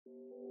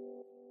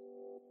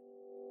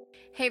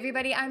Hey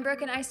everybody, I'm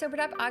Brooke and I sobered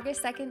up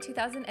August 2nd,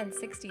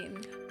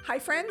 2016. Hi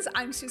friends,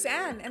 I'm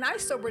Suzanne and I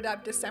sobered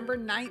up December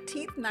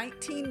 19th,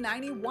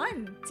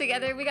 1991.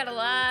 Together we got a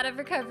lot of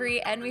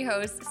recovery and we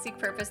host Seek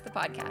Purpose, the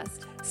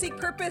podcast. Seek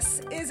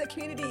Purpose is a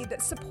community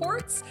that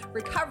supports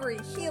recovery,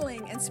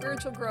 healing, and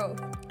spiritual growth.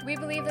 We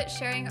believe that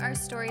sharing our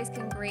stories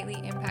can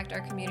greatly impact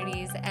our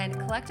communities and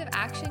collective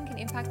action can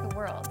impact the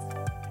world.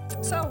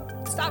 So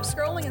stop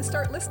scrolling and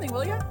start listening,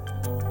 will you?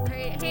 All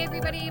right, hey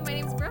everybody, my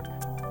name's Brooke.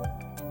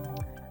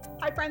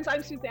 Hi friends,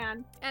 I'm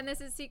Suzanne. And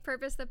this is Seek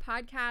Purpose, the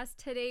podcast.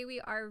 Today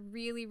we are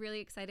really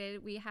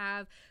excited. We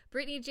have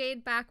Brittany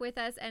Jade back with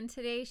us, and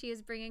today she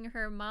is bringing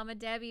her mama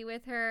Debbie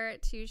with her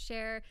to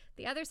share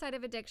the other side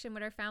of addiction,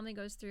 what our family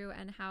goes through,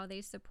 and how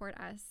they support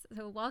us.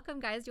 So welcome,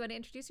 guys. Do you want to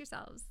introduce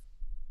yourselves?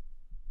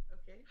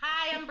 Okay.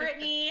 Hi, I'm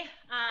Brittany.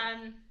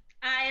 I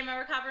am a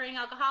recovering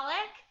alcoholic.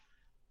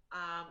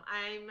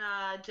 I'm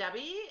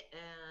Debbie,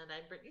 and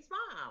I'm Brittany's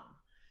mom.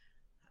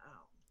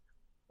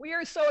 We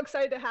are so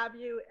excited to have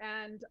you.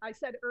 And I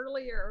said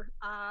earlier,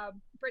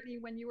 Brittany,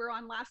 when you were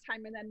on last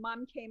time, and then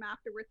mom came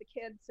after with the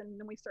kids, and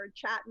then we started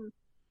chatting,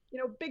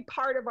 big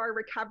part of our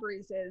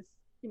recoveries is,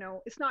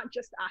 it's not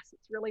just us,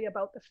 it's really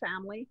about the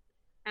family.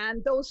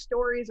 And those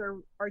stories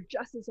are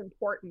just as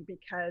important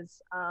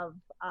because of,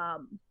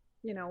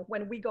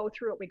 when we go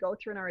through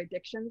in our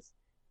addictions,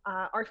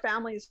 our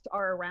families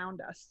are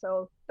around us.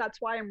 So that's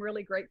why I'm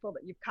really grateful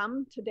that you've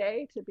come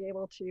today to be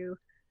able to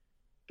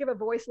give a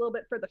voice a little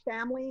bit for the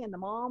family and the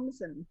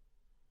moms. And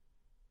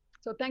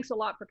so thanks a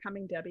lot for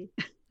coming, Debbie.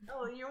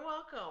 Oh, you're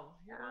welcome.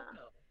 You're welcome.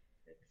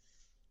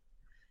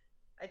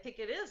 I think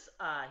it is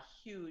a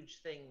huge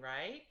thing,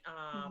 right?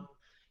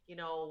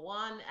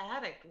 One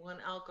addict,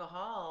 one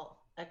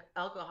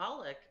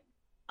alcoholic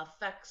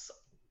affects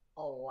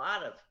a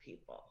lot of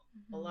people,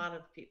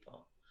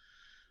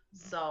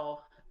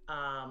 So,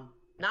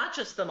 not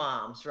just the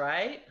moms,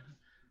 right?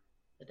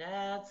 The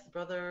dads, the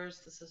brothers,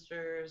 the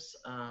sisters,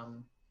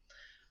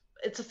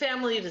 it's a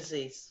family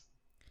disease.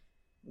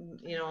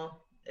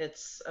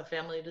 It's a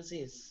family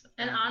disease.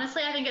 And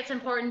honestly, I think it's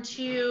important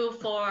too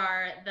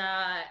for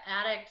the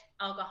addict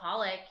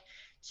alcoholic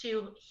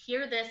to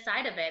hear this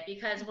side of it,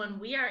 because when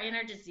we are in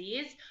our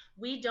disease,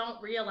 we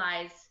don't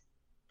realize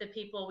the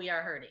people we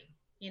are hurting.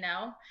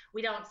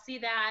 We don't see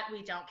that,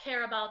 we don't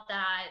care about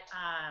that.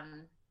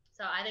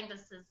 So I think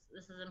this is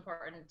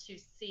important to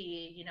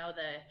see,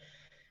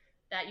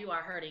 that you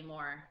are hurting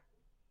more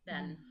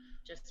than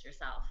just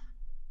yourself.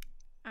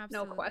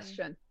 Absolutely. No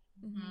question.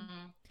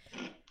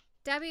 Mm-hmm.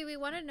 Debbie, we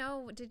want to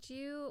know,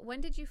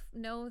 when did you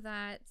know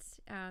that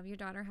your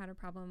daughter had a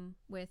problem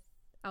with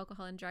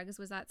alcohol and drugs?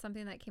 Was that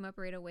something that came up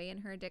right away in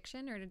her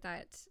addiction, or did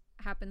that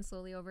happen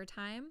slowly over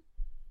time?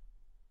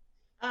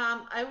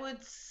 I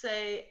would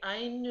say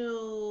I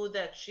knew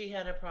that she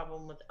had a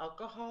problem with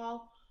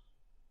alcohol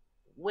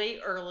way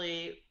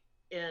early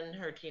in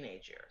her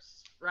teenage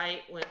years,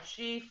 right? When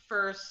she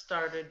first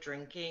started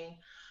drinking,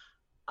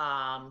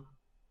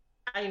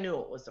 I knew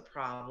it was a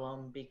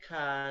problem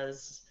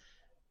because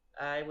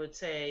I would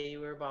say you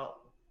were about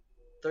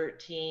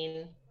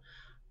 13,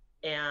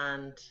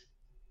 and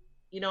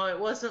it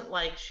wasn't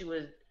like she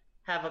would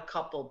have a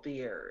couple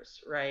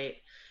beers,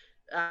 right?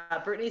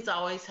 Brittany's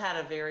always had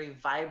a very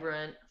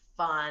vibrant,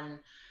 fun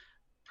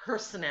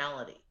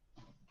personality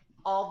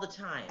all the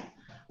time,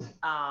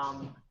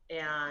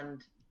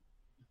 and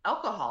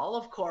alcohol,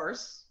 of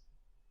course,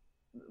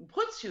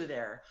 puts you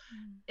there.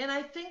 And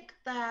I think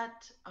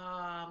that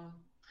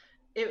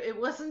it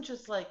wasn't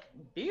just like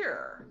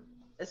beer,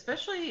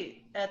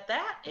 especially at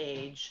that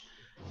age.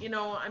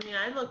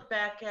 I look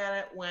back at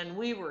it when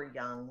we were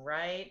young,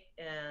 right?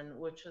 And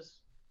which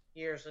was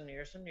years and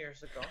years and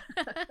years ago.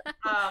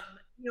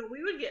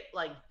 We would get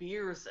like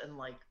beers and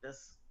like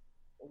this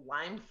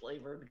lime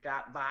flavored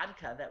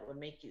vodka that would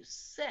make you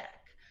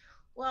sick.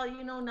 Well,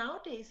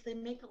 nowadays they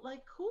make it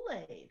like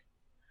Kool-Aid.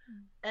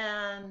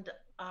 And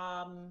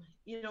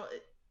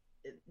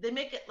they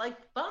make it like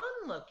fun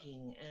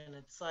looking, and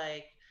it's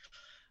like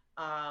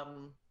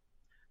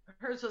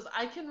hers was,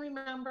 I can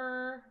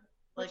remember,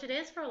 which it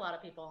is for a lot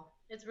of people.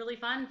 It's really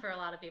fun for a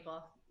lot of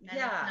people, and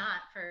it's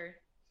not for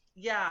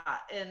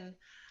and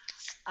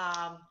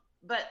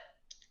but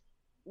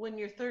when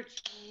you're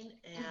 13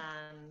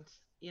 and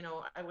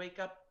I wake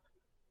up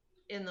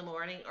in the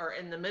morning or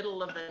in the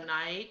middle of the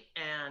night,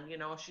 and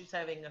she's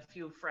having a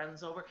few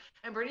friends over,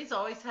 and Brittany's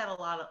always had a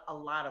lot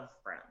of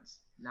friends,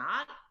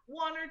 not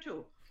one or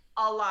two,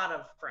 a lot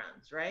of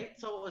friends, right?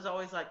 So it was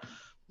always like,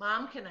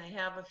 Mom, can I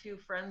have a few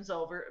friends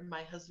over? And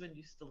my husband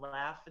used to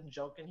laugh and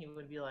joke, and he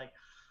would be like,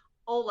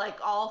 oh, like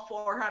all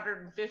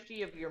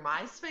 450 of your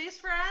MySpace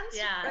friends?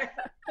 Yeah.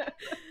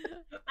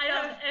 I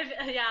don't,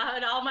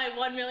 and all my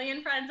 1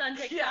 million friends on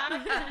TikTok. Yeah,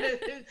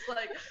 it's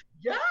like,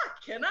 yeah,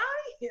 can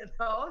I? And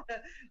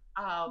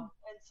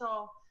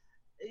so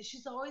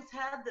she's always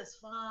had this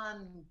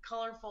fun,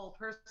 colorful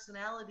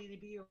personality to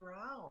be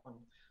around.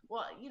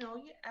 Well, you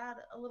add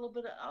a little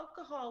bit of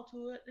alcohol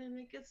to it and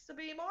it gets to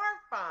be more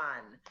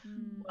fun.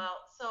 Well,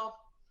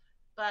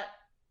 but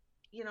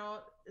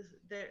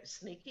they're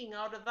sneaking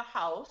out of the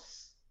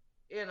house,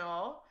 you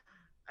know,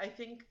 I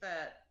think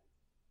that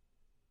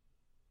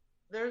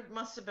there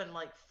must have been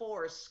like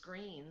 4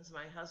 screens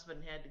my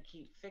husband had to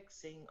keep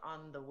fixing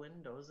on the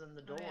windows and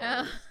the Oh, yeah.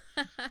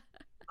 doors.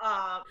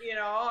 Oh.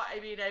 I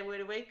mean, I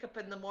would wake up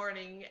in the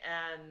morning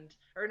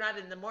or not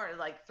in the morning,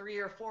 like 3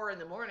 or 4 in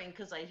the morning,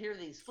 because I hear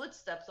these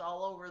footsteps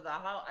all over the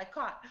house. I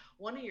caught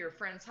one of your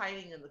friends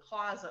hiding in the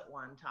closet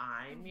one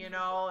time,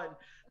 and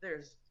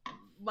there's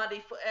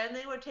muddy foot, and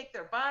they would take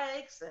their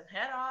bikes and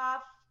head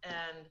off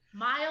and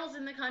Miles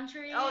in the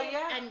country. Oh,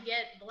 yeah. And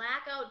get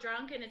blackout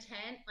drunk in a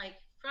tent, like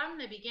from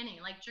the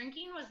beginning. Like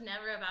drinking was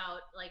never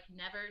about like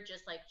never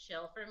just like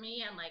chill for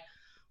me and like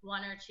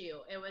 1 or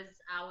 2. It was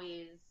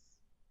always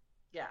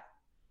yeah.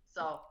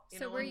 So,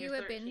 So were when you you're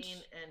a 13 binge?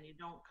 and you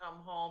don't come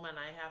home and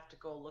I have to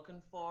go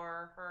looking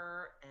for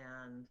her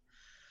and,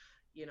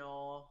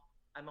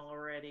 I'm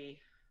already,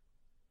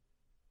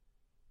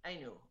 I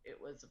knew it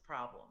was a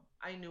problem.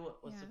 I knew it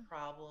was Yeah. a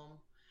problem.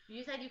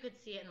 you said you could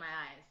see it in my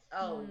eyes.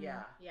 Oh, Mm.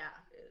 yeah. Yeah.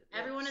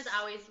 Everyone is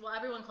always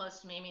everyone close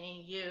to me,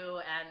 meaning you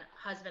and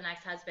husband,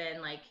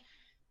 ex-husband, like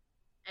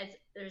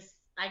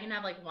I can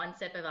have like one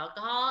sip of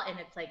alcohol and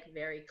it's like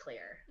very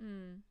clear.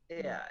 Mm.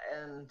 Yeah,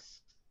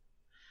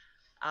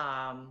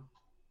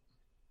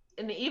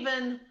 and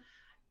even,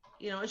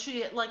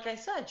 she, like I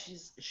said,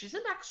 she's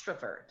an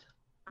extrovert.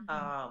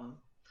 Mhm.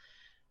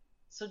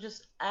 So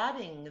just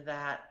adding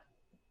that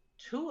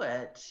to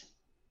it,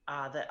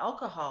 the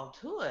alcohol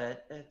to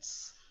it,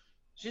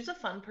 she's a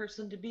fun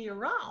person to be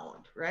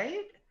around,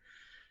 right?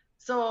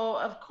 So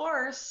of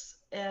course,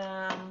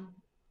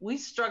 we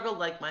struggled,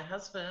 like my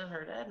husband and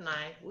her dad and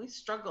we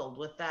struggled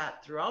with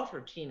that throughout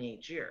her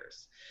teenage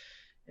years.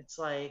 It's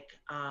like,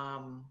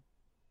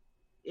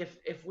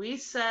 if we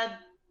said,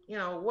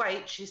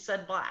 white, she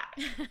said black.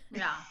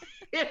 Yeah.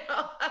 you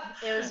know?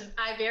 It was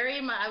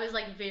I was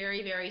like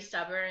very, very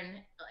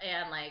stubborn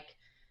and like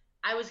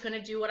I was going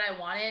to do what I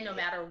wanted no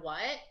matter what.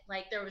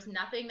 Like there was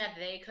nothing that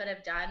they could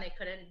have done. They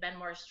couldn't have been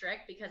more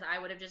strict because I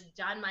would have just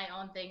done my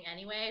own thing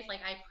anyways. Like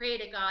I pray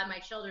to God my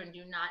children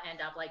do not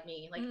end up like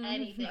me, like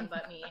anything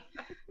but me.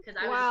 Because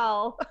I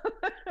Wow.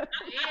 was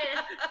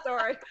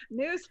Sorry.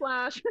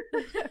 Newsflash.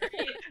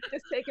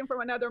 Just taken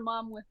from another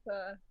mom with,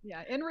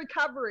 in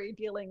recovery,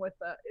 dealing with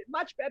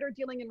much better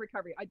dealing in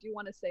recovery. I do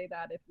want to say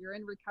that if you're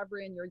in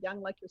recovery and you're young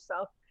like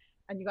yourself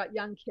and you got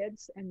young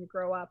kids and you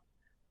grow up,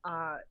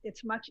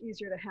 it's much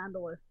easier to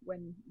handle it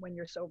when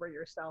you're sober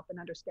yourself and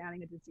understanding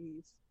the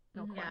disease.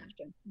 No Mhm.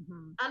 question.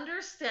 Mm-hmm.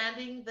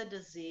 Understanding the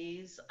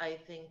disease, I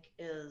think,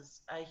 is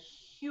a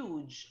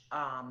huge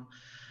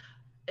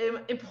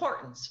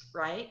importance,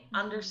 right?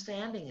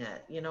 Understanding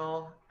it.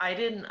 I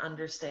didn't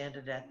understand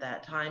it at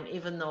that time,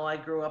 even though I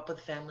grew up with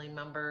family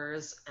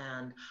members,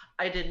 and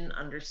I didn't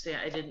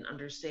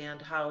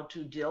understand how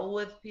to deal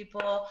with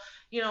people.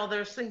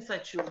 There's things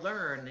that you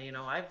learn.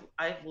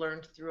 I've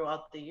learned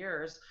throughout the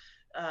years,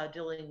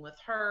 dealing with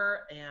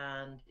her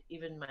and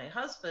even my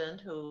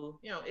husband, who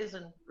is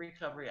in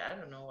recovery. I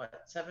don't know,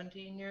 what,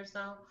 17 years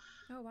now.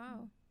 Oh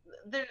wow.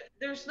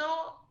 There's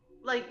no,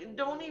 like,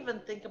 don't even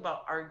think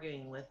about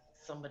arguing with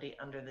somebody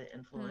under the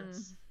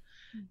influence.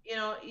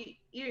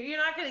 You're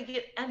not going to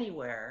get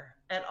anywhere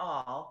at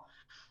all.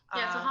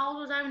 Yeah, so how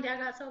old was I when Dad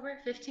got sober?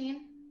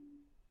 15?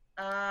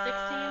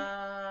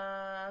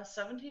 16?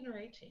 17 or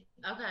 18.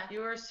 Okay.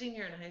 You were a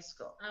senior in high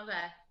school.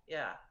 Okay.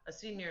 Yeah, a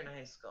senior in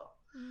high school.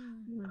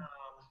 Mm.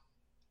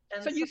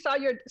 And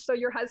so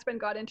your husband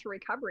got into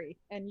recovery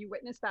and you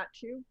witnessed that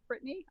too,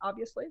 Brittany,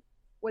 obviously.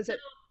 Was it?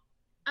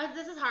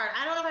 This is hard.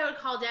 I don't know if I would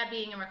call Dad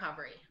being in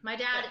recovery. My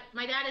dad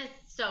is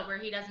sober.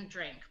 He doesn't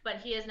drink, but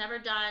he's never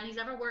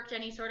worked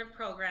any sort of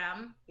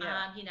program.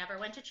 Yeah. He never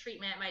went to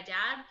treatment. My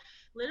dad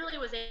literally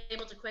was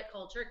able to quit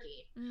cold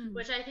turkey,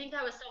 which I think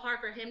that was so hard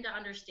for him to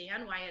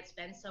understand, why it's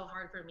been so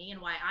hard for me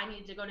and why I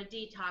need to go to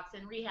detox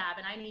and rehab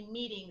and I need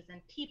meetings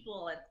and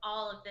people and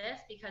all of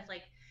this, because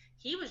like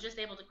he was just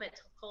able to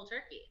quit cold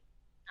turkey.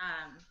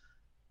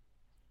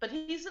 But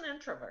he's an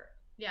introvert.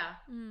 Yeah.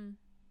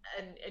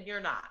 And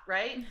you're not,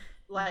 right?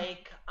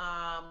 Like,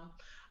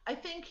 I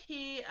think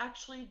he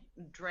actually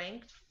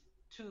drank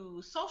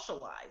to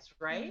socialize,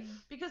 right?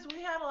 Because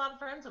we had a lot of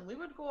friends and we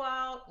would go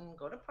out and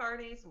go to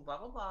parties and blah,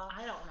 blah, blah.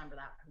 I don't remember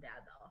that from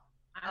Dad, though.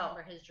 I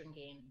remember his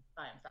drinking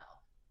by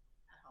himself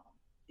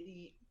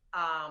at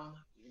home.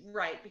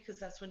 Right, because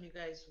that's when you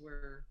guys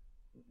were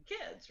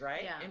kids,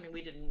 right? Yeah. I mean,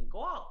 we didn't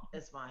go out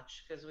as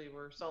much because we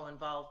were so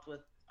involved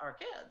with our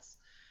kids.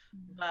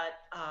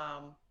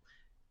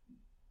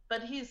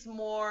 But he's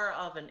more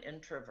of an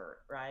introvert,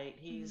 right?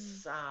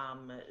 He's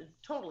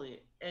totally,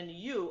 and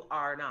you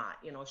are not.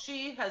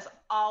 She has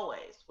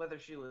always, whether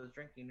she was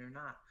drinking or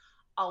not,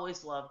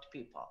 always loved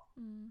people.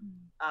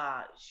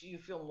 You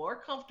feel more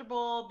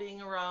comfortable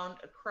being around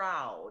a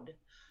crowd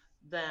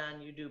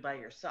than you do by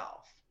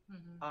yourself.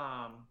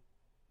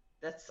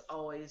 that's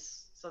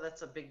always, so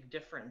that's a big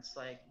difference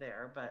like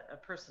there, but a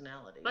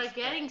personality. But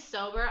getting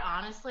sober,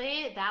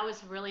 honestly, that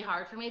was really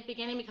hard for me at the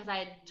beginning because I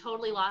had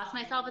totally lost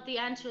myself at the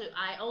end.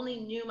 I only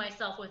knew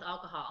myself with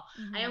alcohol.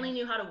 I only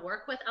knew how to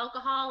work with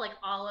alcohol. Like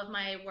all of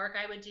my work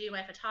I would do,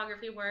 my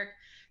photography work,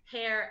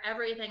 hair,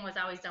 everything was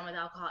always done with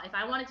alcohol. If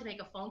I wanted to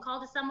make a phone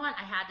call to someone,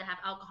 I had to have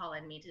alcohol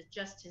in me to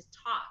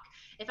talk.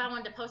 If I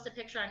wanted to post a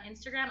picture on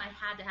Instagram, I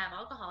had to have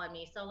alcohol in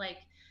me. So like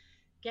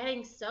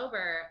getting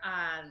sober,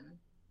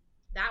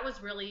 that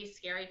was really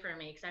scary for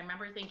me because I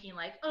remember thinking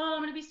like, oh,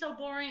 I'm going to be so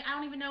boring. I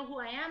don't even know who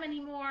I am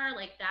anymore.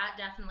 Like that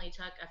definitely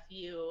took a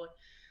few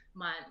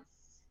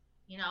months.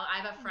 You know, I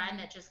have a friend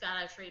that just got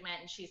out of treatment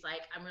and she's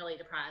like, I'm really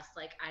depressed.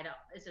 Like,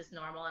 is this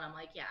normal? And I'm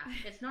like, yeah,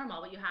 it's normal,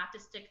 but you have to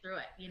stick through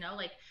it. You know,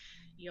 like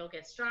you'll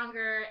get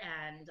stronger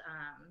and,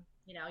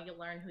 you know, you'll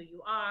learn who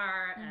you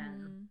are.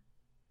 And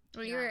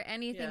well, you're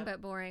anything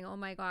but boring. Oh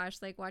my gosh.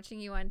 Like watching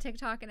you on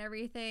TikTok and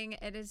everything,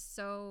 it is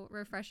so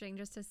refreshing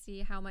just to see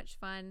how much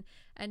fun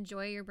and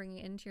joy you're bringing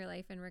into your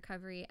life and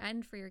recovery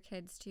and for your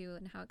kids too,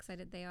 and how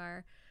excited they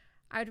are.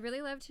 I would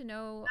really love to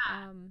know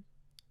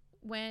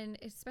when,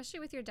 especially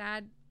with your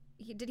dad,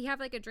 did he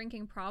have like a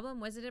drinking problem?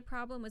 Was it a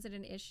problem? Was it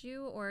an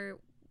issue? Or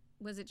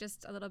was it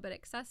just a little bit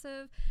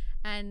excessive?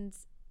 And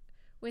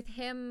with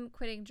him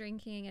quitting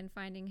drinking and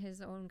finding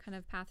his own kind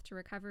of path to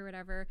recovery,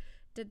 whatever,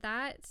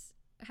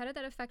 how did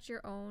that affect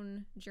your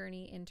own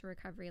journey into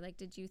recovery? Like,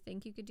 did you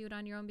think you could do it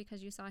on your own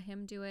because you saw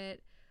him do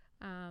it?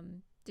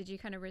 Did you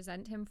kind of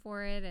resent him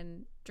for it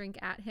and drink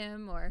at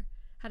him, or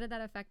how did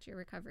that affect your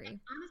recovery?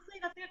 Honestly,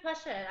 that's a good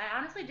question. I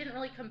honestly didn't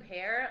really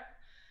compare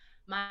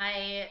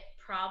my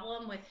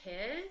problem with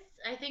his.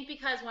 I think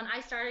because when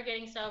I started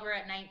getting sober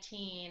at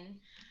 19,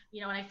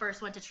 you know, when I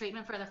first went to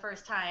treatment for the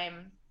first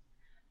time,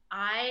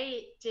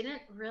 I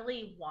didn't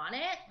really want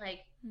it.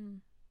 Like,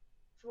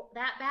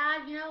 that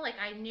bad, you know, like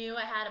I knew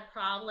I had a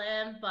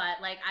problem,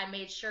 but like I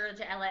made sure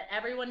to let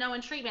everyone know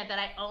in treatment that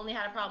I only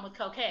had a problem with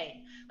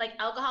cocaine. Like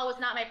alcohol was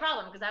not my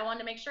problem because I wanted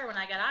to make sure when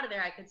I got out of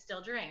there I could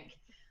still drink.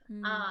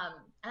 And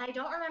I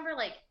don't remember,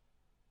 like,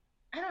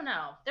 I don't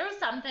know, there were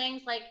some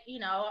things like, you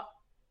know,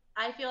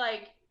 I feel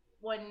like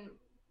when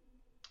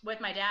with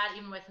my dad,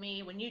 even with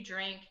me, when you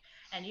drink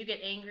and you get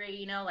angry,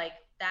 you know, like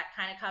that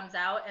kind of comes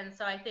out. And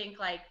so I think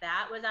like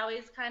that was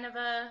always kind of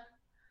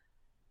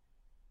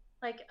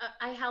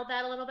I held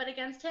that a little bit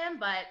against him,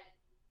 but,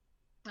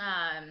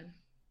 and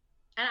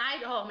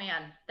oh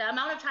man, the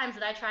amount of times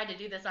that I tried to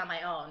do this on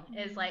my own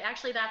is like,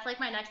 actually that's like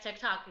my next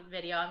TikTok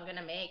video I'm going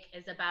to make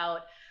is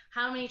about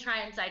how many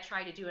times I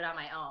tried to do it on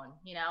my own.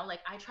 You know, like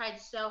I tried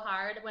so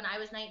hard when I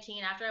was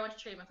 19, after I went to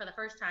treatment for the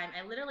first time,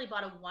 I literally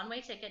bought a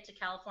one-way ticket to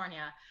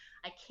California.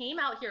 I came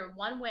out here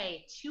one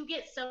way to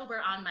get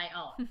sober on my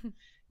own.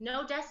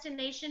 No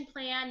destination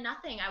plan,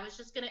 nothing. I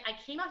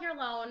came out here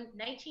alone,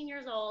 19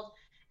 years old,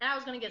 and I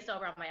was going to get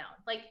sober on my own.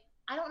 Like,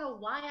 I don't know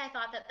why I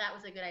thought that that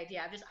was a good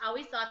idea. I've just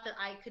always thought that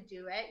I could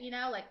do it, you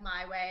know, like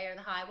my way or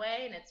the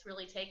highway. And it's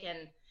really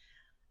taken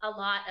a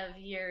lot of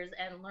years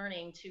and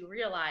learning to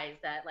realize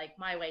that like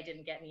my way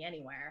didn't get me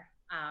anywhere.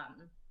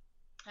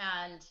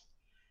 And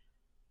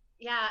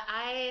yeah,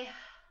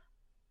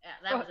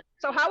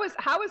 So how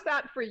is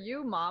that for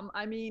you, Mom?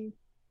 I mean,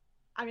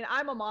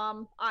 I'm a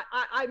mom.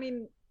 I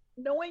mean,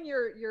 knowing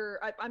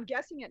I'm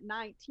guessing at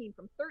 19,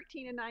 from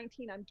 13 to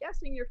 19, I'm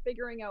guessing you're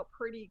figuring out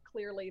pretty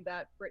clearly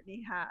that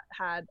Brittany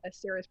had a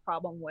serious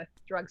problem with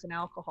drugs and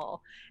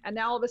alcohol. And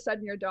now all of a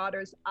sudden your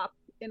daughter's up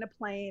in a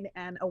plane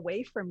and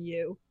away from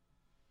you.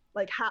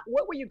 Like,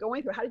 what were you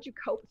going through? How did you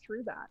cope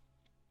through that?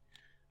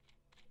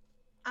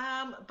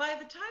 By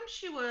the time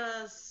she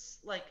was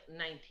like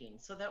 19,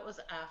 so that was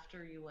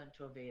after you went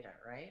to Aveda,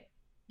 right?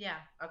 Yeah.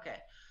 Okay.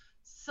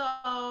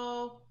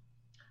 So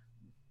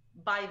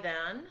by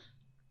then,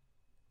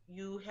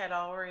 you had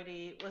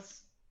already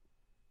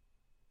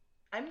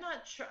I'm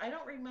not sure. I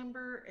don't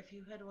remember if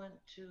you had went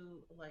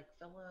to like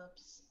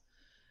Phillips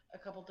a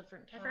couple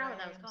different times. I forgot what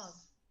that was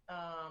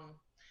called.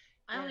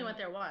 I only went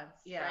there once,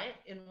 right?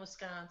 In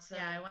Wisconsin.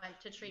 Yeah, I went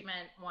to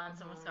treatment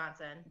once in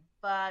Wisconsin.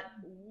 But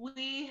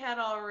we had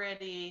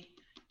already,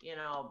 you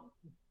know,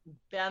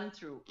 been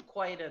through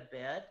quite a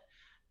bit.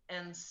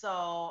 And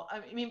so,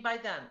 I mean, by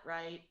then,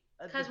 right?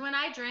 Because when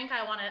I drink,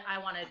 I want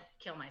to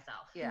kill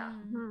myself. Yeah.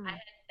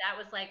 That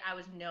was like, I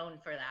was known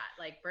for that.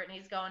 Like,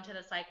 Brittany's going to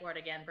the psych ward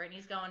again.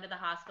 Brittany's going to the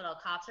hospital.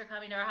 Cops are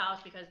coming to our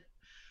house because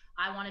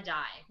I want to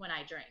die when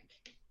I drink.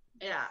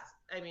 Yeah.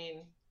 I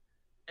mean,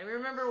 I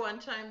remember one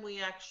time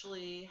we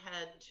actually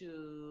had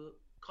to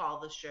call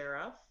the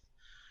sheriff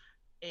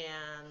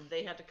and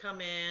they had to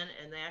come in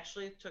and they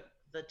actually took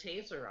the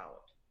taser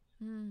out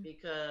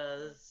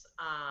because,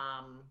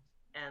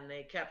 and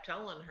they kept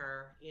telling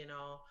her, you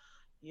know,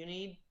 you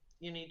need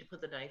to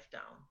put the knife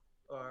down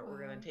or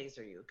we're going to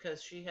taser you,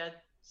 because she had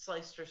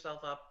sliced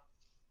herself up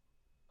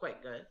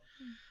quite good.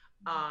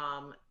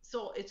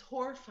 So it's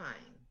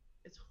horrifying.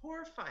 It's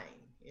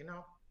horrifying, you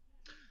know.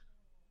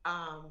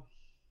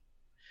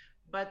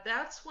 But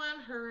that's when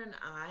her and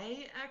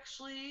I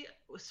actually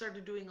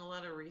started doing a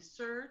lot of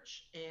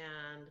research,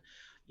 and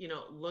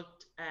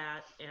looked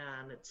at,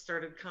 and it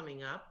started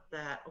coming up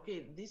that,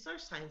 okay, these are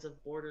signs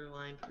of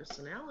borderline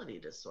personality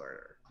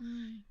disorder.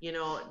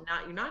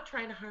 Not, you're not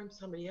trying to harm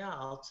somebody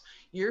else.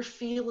 You're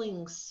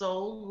feeling so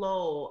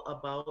low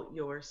about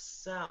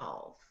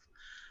yourself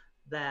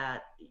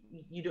that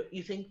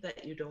you think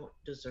that you don't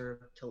deserve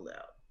to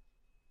live,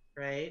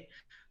 right?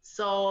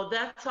 So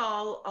that's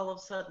all of a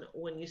sudden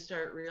when you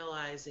start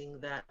realizing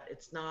that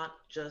it's not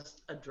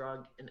just a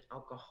drug and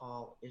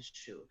alcohol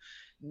issue.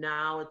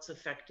 Now it's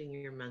affecting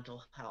your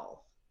mental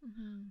health.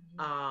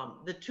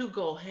 The two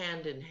go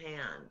hand in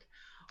hand.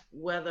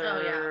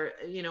 Whether,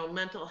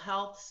 mental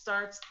health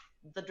starts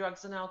the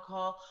drugs and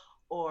alcohol,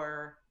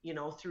 or,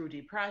 through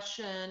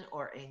depression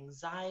or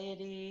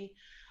anxiety,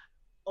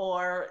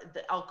 or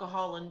the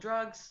alcohol and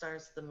drugs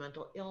starts the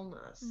mental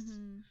illness.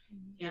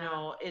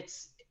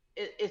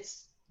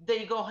 It's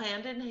they go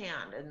hand in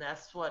hand, and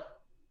that's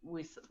what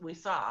we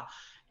saw.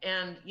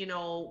 And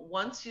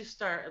once you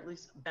start, at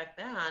least back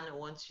then,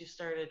 once you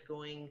started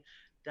going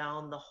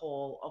down the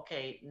whole,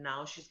 okay,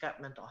 now she's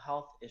got mental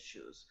health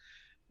issues,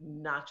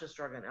 not just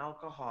drug and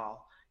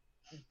alcohol.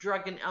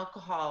 Drug and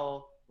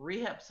alcohol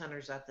rehab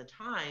centers at the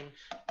time,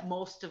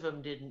 most of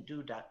them didn't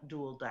do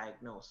dual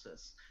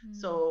diagnosis.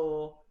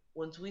 So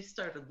once we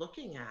started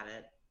looking at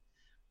it,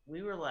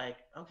 we were like,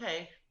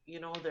 okay,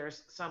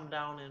 there's some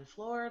down in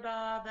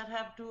Florida that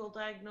have dual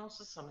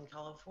diagnosis, some in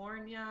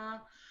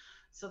California.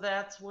 So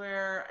that's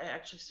where I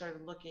actually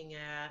started looking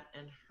at,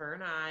 and her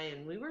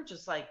and we were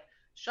just like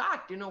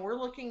shocked. We're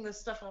looking this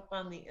stuff up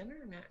on the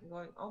internet and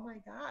going, oh my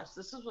gosh,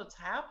 this is what's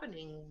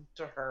happening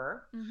to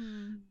her.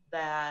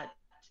 That,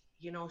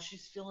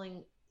 she's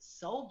feeling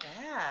so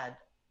bad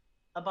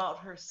about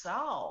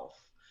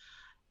herself.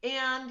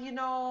 And,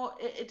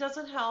 it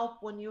doesn't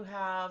help when you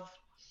have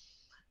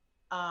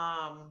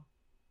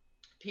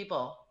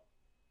people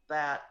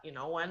that,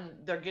 when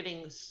they're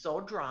getting so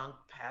drunk,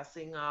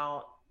 passing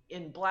out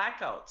in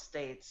blackout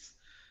states,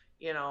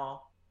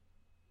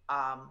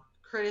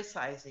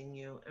 criticizing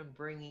you and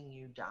bringing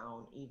you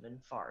down even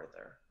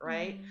farther,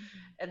 right?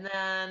 And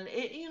then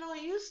it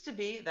used to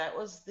be that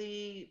was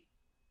the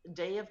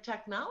day of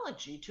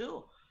technology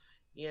too.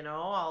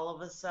 All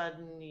of a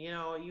sudden,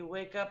 you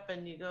wake up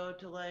and you go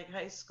to like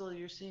high school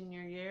your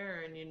senior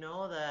year, and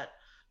that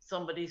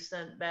somebody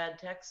sent bad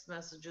text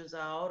messages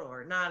out,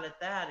 or not at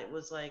that, it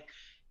was like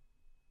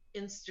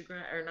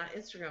Instagram, or not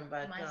Instagram,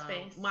 but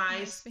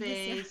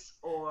MySpace,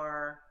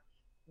 or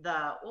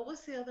what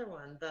was the other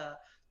one? The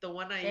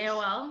one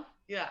AOL?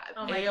 Yeah.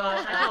 Oh my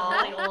gosh,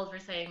 I feel really old for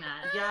saying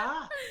that.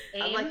 Yeah.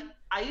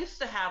 I used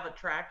to have a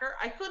tracker.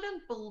 I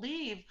couldn't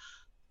believe,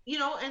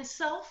 and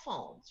cell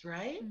phones,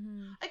 right?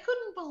 I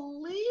couldn't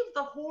believe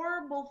the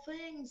horrible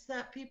things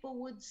that people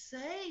would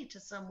say to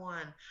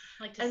someone.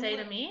 Like to say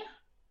to me?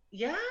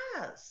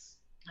 Yes.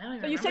 I don't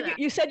even So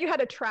remember you said you had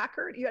a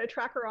tracker. You had a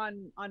tracker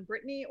on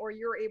Brittany, or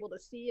you were able to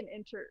see and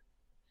enter.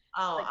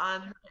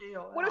 On her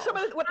AOL. What are some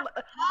of the,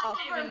 all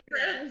your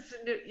friends?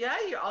 Yeah,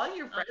 all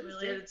your friends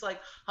really? did. It's like,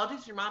 how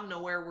does your mom know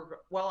where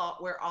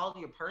all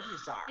your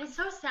parties are? It's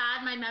so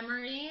sad. My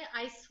memory,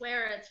 I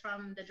swear it's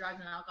from the drugs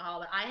and alcohol,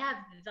 but I have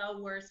the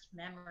worst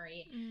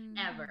memory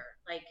ever.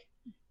 Like,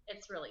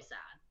 it's really sad.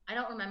 I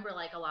don't remember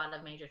like a lot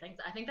of major things.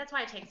 I think that's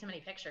why I take so many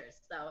pictures,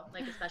 though.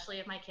 Like, especially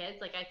of my kids.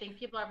 Like, I think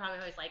people are probably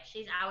always like,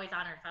 she's always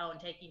on her phone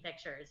taking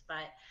pictures,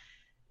 but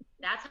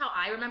that's how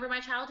I remember my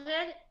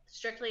childhood.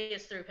 Strictly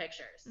is through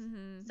pictures.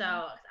 So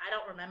I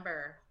don't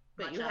remember.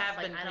 But you have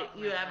been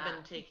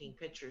been taking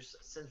pictures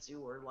since you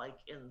were like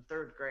in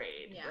 3rd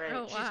grade, right?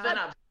 Oh, wow. She's been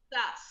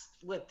obsessed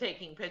with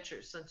taking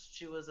pictures since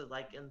she was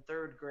like in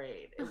 3rd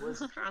grade. It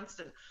was a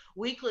constant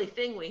weekly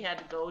thing. We had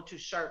to go to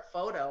Sharp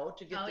Photo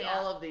to get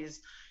all of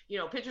these,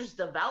 pictures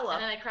developed.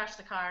 And then I crashed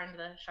the car into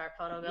the Sharp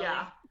Photo building.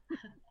 Yeah.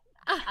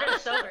 I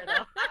was sober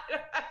though.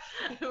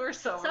 You were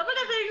sober. Some of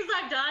the things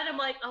I've done, I'm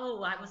like,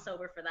 oh, I was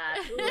sober for that.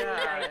 Ooh,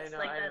 yeah, I know.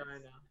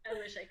 I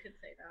wish I could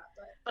say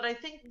that, but I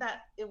think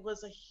that it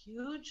was a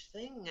huge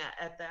thing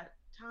at that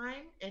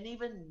time, and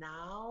even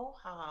now,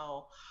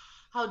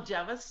 how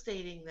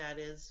devastating that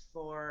is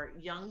for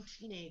young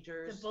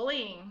teenagers. The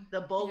bullying.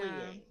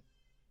 Yeah.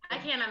 I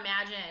can't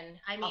imagine.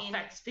 I mean,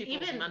 affects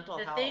people's even mental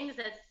the health. Things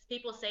that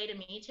people say to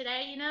me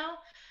today,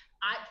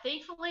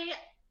 thankfully,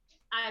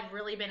 I've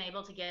really been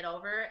able to get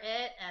over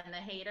it and the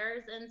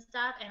haters and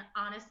stuff. And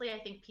honestly, I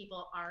think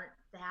people aren't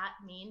that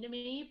mean to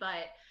me.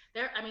 But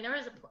there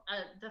was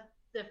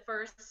the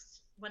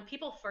first, when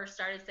people first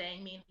started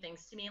saying mean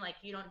things to me, like,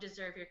 you don't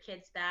deserve your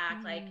kids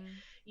back, like,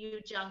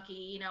 you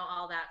junkie,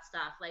 all that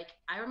stuff. Like,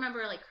 I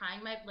remember like crying,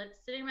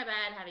 sitting in my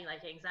bed, having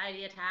like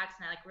anxiety attacks.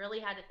 And I like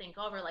really had to think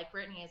over, like,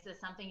 Brittany, is this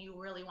something you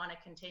really want to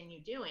continue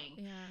doing?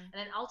 Yeah. And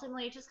then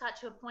ultimately it just got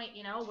to a point,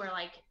 where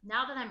like,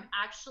 now that I'm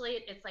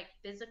actually, it's like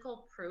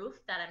physical proof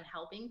that I'm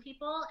helping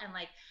people. And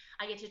like,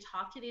 I get to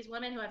talk to these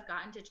women who have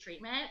gotten to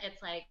treatment.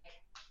 It's like,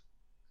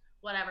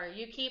 whatever,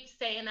 you keep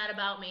saying that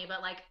about me,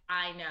 but like,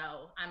 I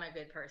know I'm a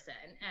good person.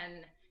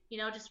 And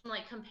just from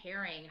like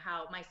comparing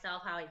how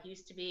I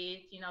used to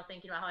be,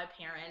 thinking about how I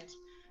parent,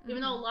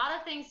 Even though a lot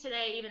of things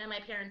today, even in my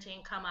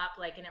parenting, come up,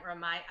 like, and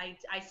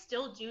I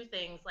still do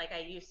things like I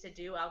used to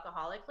do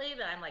alcoholically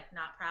that I'm like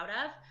not proud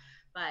of,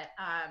 but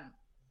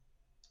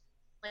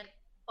like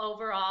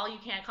overall, you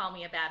can't call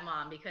me a bad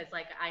mom because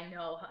like I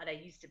know what I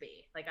used to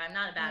be. Like I'm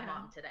not a bad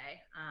mom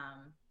today,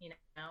 you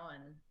know,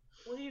 and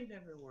well, you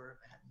never were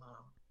a bad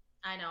mom.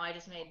 I know I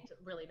just made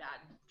really bad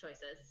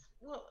choices.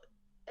 Well,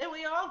 and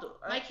we all do.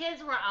 My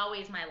kids were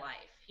always my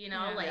life, you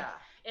know, like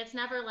it's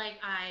never like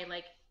I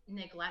like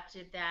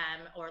neglected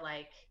them or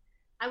like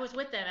I was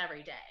with them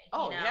every day.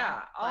 Oh, you know?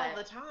 yeah, all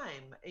the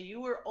time.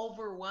 You were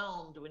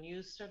overwhelmed when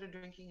you started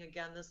drinking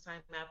again this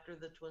time after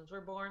the twins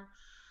were born.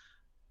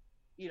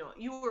 You know,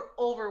 you were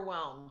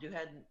overwhelmed. You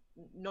had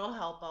no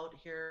help out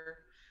here.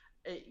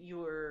 You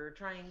were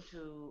trying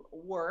to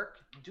work,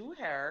 do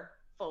hair,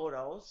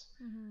 photos,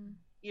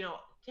 you know,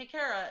 take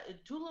care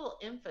of two little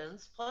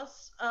infants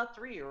plus a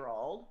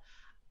 3-year-old.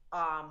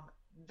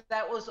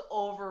 That was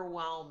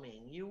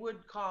overwhelming. You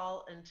would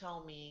call and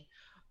tell me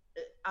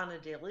on a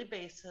daily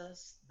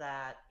basis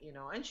that, you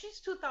know, and she's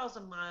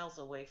 2,000 miles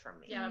away from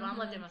me. Yeah, my mom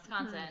lived in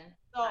Wisconsin.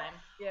 So,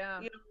 yeah,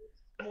 you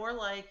know, more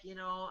like, you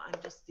know, I'm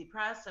just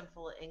depressed, I'm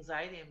full of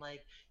anxiety. I'm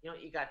like, you know,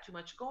 you got too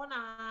much going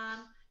on.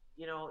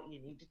 You know, you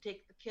need to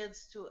take the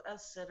kids to a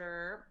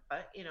sitter,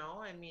 but you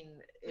know, I mean,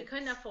 we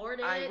couldn't afford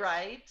it.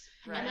 Right.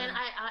 And then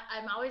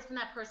I'm always been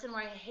that person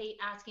where I hate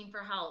asking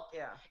for help.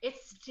 Yeah.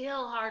 It's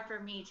still hard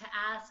for me to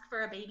ask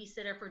for a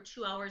babysitter for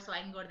 2 hours so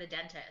I can go to the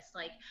dentist.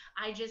 Like,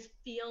 I just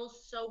feel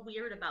so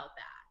weird about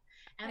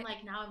that. And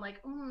like now I'm like,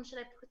 should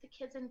I put the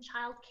kids in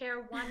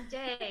childcare one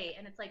day?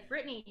 And it's like,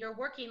 Brittany, you're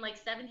working like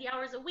 70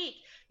 hours a week.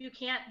 You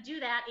can't do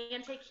that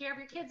and take care of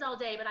your kids all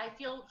day. But I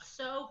feel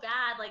so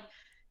bad, like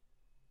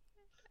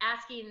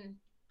asking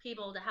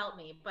people to help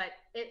me. But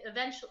it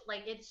eventually,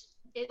 like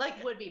it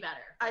like, would be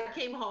better. I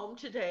came home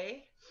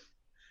today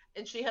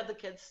and she had the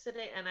kids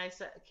today and I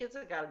said, kids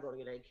have got to go to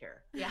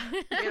daycare. Yeah.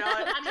 You know,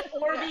 I mean,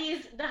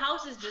 Orbeez, the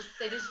house is just,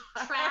 they just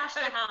trash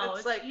the house.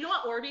 It's like, you know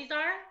what Orbeez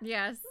are?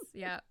 Yes.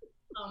 Yeah.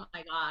 Oh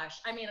my gosh.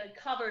 I mean, it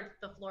covered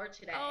the floor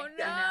today. Oh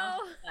no.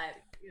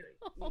 You know?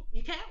 But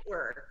you can't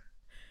work.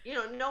 You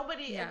know,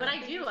 nobody. Yeah. But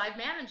I do. I've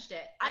managed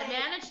it. I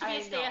managed to be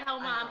a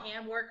stay-at-home mom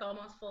and work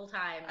almost full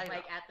time,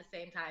 like at the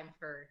same time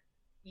for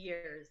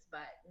years.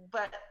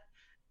 But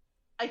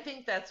I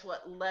think that's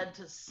what led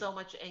to so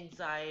much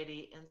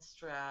anxiety and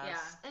stress.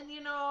 Yeah. And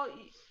you know,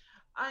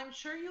 I'm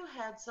sure you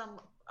had some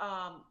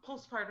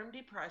postpartum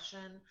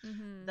depression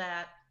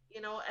that,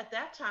 you know, at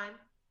that time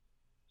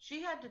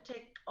she had to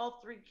take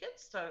all 3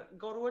 kids to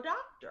go to a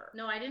doctor.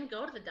 No, I didn't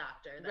go to the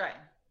doctor then. Right.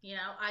 You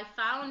know, I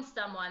found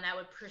someone that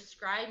would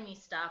prescribe me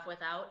stuff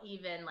without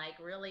even like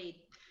really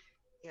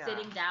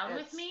sitting down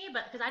with me,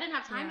 but because I didn't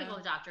have time to go to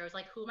the doctor. I was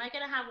like, who am I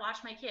going to have watch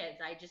my kids?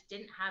 I just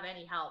didn't have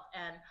any help.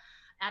 And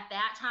at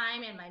that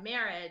time in my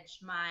marriage,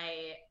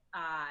 my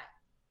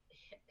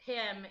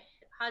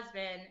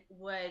husband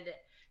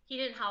he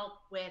didn't help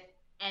with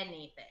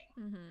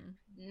anything.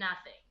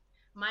 Nothing.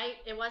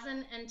 It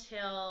wasn't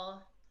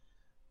until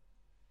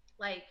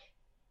like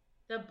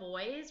the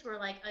boys were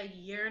like a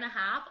year and a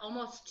half,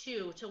 almost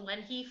 2, to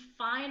when he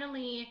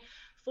finally,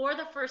 for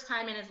the first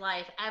time in his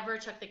life, ever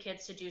took the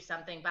kids to do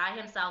something by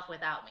himself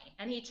without me.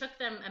 And he took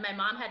them, and my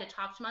mom had to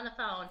talk to him on the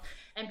phone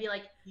and be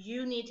like,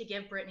 you need to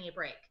give Brittany a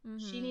break.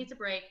 She needs a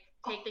break.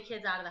 Take the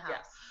kids out of the house.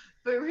 Yes.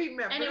 But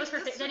remember, and it was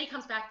then he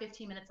comes back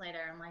 15 minutes later.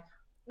 I'm like,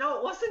 no,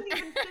 it wasn't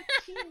even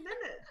 15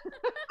 minutes.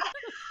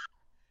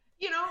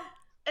 You know,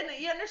 and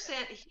you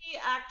understand, he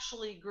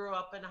actually grew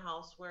up in a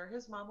house where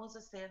his mom was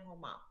a stay-at-home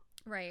mom.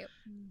 Right.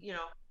 You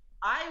know,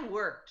 I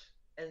worked,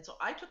 and so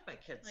I took my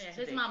kids. Oh, yeah,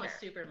 to his mom was daycare.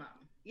 super mom.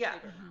 Yeah.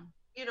 Super mom.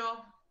 You know,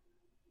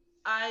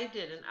 I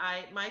didn't.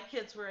 My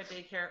kids were at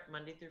daycare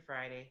Monday through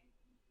Friday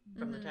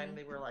from the time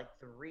they were like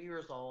 3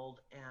 years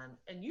old,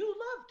 and you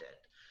loved it.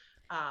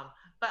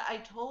 But I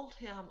told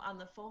him on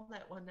the phone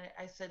that one night,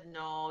 I said,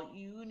 no,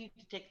 you need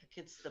to take the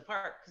kids to the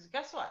park. Because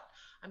guess what?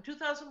 I'm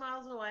 2,000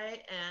 miles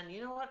away. And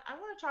you know what? I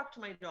want to talk to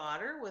my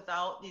daughter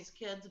without these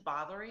kids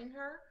bothering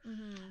her.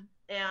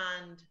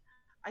 And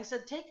I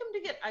said, take him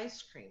to get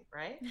ice cream,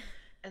 right?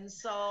 And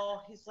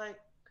so he's like,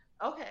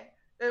 okay,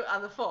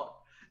 on the phone.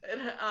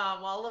 And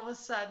all of a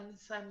sudden,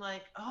 so I'm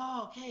like,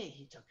 oh, okay,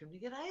 he took him to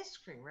get ice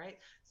cream, right?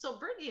 So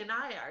Brittany and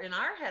I are in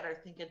our head are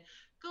thinking,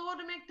 go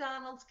to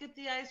McDonald's, get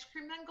the ice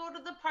cream, then go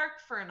to the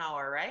park for an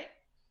hour, right?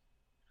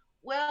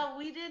 Well,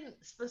 we didn't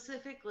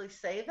specifically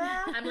say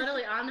that. I'm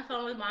literally on the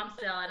phone with mom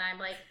still, and I'm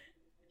like,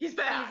 he's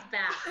back. He's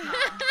back, Mom.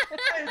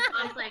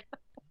 Mom's like,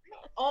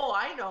 oh,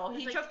 I know.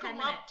 He like took 10 him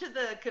minutes. up to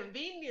the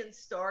convenience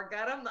store,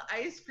 got him the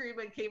ice cream,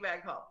 and came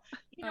back home.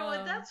 You know,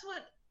 and that's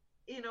what,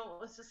 you know,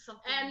 it was just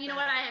something. And you know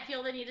what I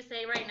feel the need to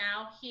say right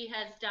now? He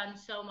has done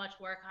so much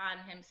work on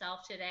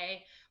himself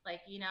today.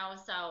 Like, you know,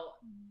 so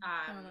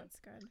oh, that's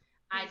good.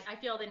 I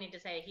feel the need to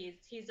say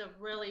he's a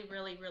really,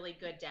 really, really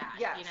good dad.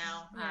 Yes. You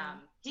know,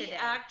 he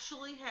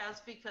actually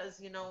has, because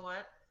you know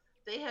what?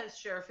 They have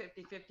share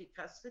 50-50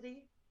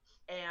 custody,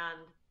 and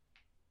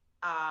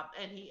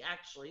he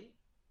actually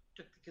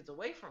took the kids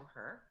away from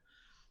her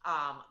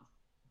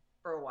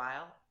for a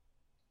while.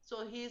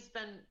 So he's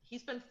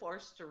been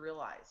forced to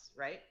realize,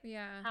 right?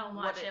 Yeah. How What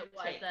much it it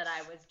was takes. that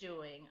I was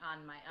doing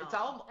on my own. It's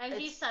all- and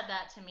he it's- said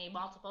that to me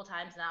multiple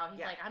times now. He's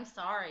Yeah. like, I'm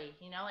sorry,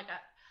 you know, like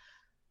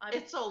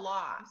It's a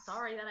lot. I'm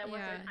sorry that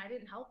Yeah. I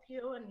didn't help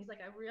you. And he's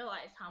like, I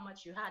realized how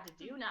much you had to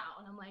do now.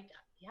 And I'm like,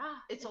 yeah,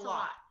 It's a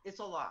lot. It's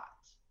a lot.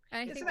 And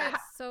I Isn't think that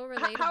that's so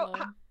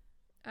relatable.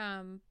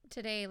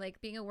 Today, like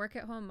being a work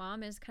at home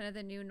mom is kind of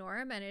the new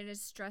norm, and it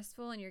is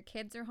stressful, and your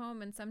kids are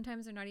home, and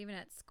sometimes they're not even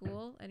at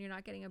school, and you're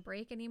not getting a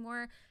break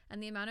anymore.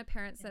 And the amount of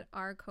parents that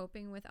are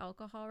coping with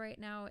alcohol right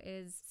now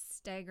is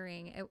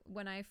staggering.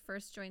 When I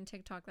first joined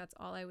TikTok, that's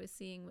all I was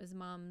seeing was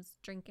moms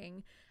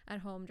drinking at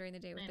home during the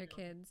day with their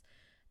kids.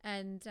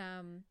 And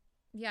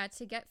yeah,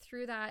 to get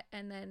through that.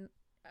 And then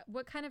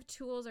what kind of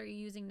tools are you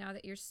using now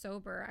that you're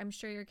sober? I'm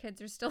sure your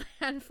kids are still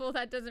a handful.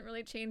 That doesn't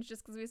really change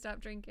just because we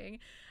stopped drinking.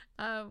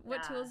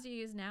 What tools do you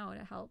use now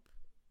to help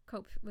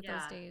cope with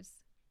those days?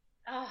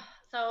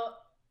 So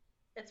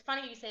it's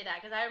funny you say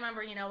that, because I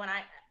remember, you know, when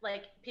I,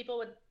 like, people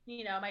would,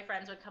 you know, my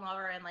friends would come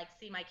over and like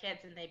see my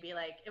kids, and they'd be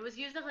like, it was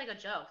used as like a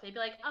joke. They'd be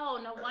like, oh,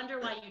 no wonder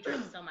why you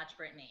drink so much,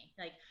 Brittany.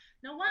 Like,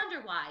 no wonder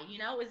why, you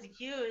know, it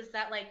was used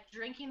that like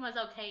drinking was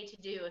okay to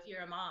do if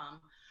you're a mom.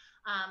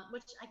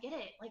 Which I get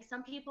it. Like,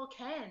 some people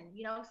can,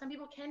 you know, some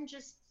people can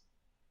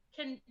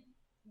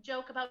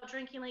joke about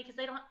drinking, like, because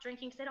they don't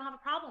have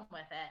a problem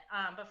with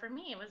it. But for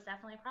me, it was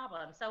definitely a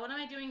problem. So what am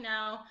I doing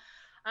now?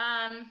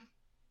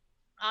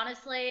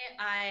 Honestly,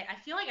 I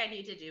feel like I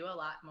need to do a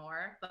lot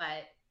more,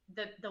 but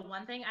the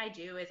one thing I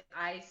do is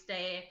I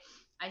stay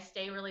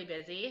really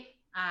busy.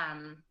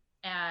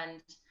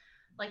 And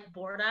like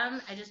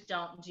boredom, I just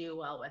don't do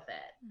well with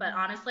it. But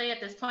honestly, at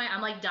this point,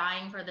 I'm like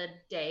dying for the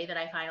day that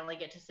I finally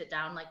get to sit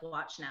down, like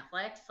watch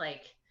Netflix.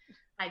 Like,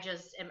 I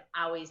just am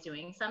always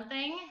doing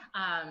something.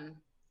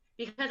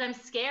 Because I'm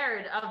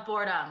scared of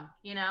boredom,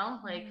 you know,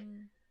 like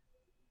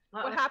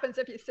what happens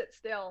if you sit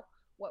still?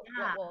 What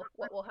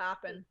will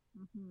happen?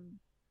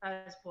 I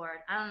was bored.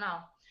 I don't know.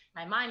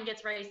 My mind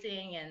gets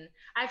racing, and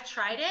I've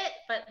tried it,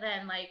 but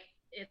then like,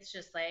 it's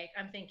just like,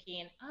 I'm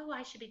thinking, oh,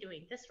 I should be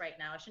doing this right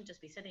now. I shouldn't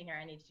just be sitting here.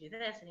 I need to do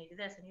this. I need to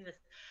do this. I need to do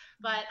this.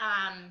 But,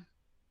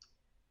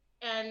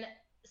 and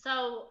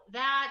so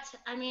that,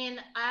 I mean,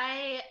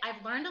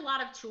 I've learned a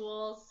lot of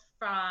tools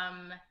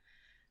from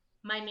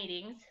my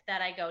meetings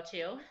that I go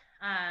to.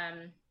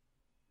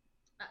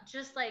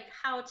 Just like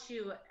how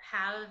to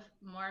have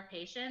more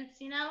patience,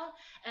 you know,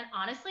 and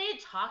honestly,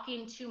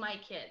 talking to my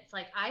kids.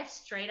 Like, I've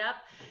straight up,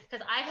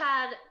 because I've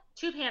had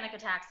 2 panic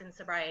attacks in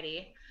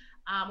sobriety,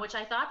 which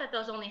I thought that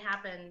those only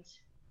happened.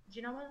 Do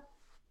you know what?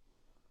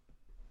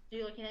 Are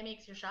you looking at me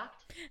because you're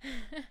shocked?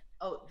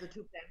 Oh, the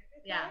 2 panic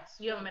attacks? Yeah,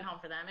 you haven't been home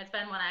for them. It's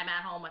been when I'm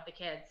at home with the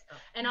kids. Oh.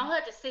 And I'll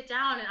have to sit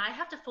down and I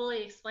have to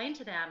fully explain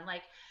to them,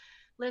 like,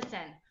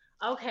 listen,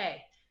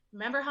 okay,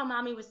 remember how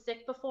mommy was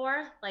sick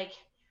before? Like,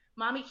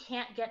 mommy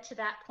can't get to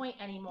that point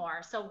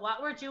anymore. So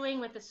what we're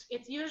doing with this,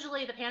 it's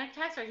usually, the panic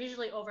attacks are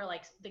usually over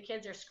like the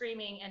kids are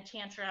screaming and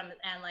tantrum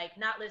and like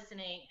not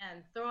listening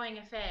and throwing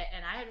a fit.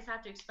 And I just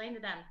have to explain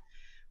to them,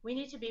 we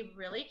need to be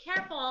really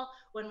careful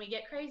when we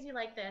get crazy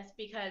like this,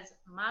 because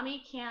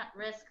mommy can't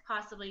risk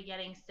possibly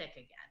getting sick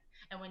again.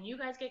 And when you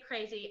guys get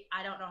crazy,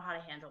 I don't know how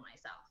to handle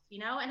myself, you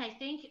know? And I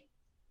think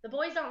the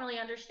boys don't really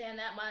understand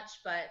that much,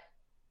 but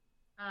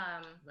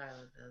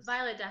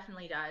Violet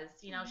definitely does.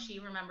 You know, she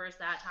remembers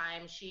that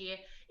time. She,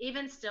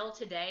 even still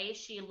today,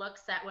 she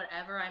looks at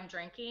whatever I'm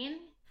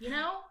drinking, you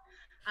know?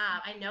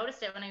 I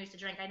noticed it when I used to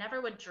drink. I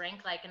never would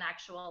drink like an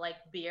actual like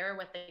beer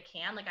with the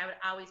can. Like, I would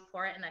always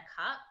pour it in a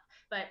cup,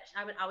 but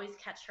I would always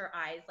catch her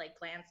eyes like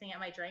glancing at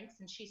my drinks,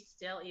 and she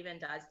still even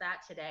does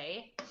that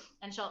today.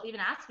 And she'll even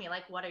ask me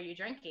like, what are you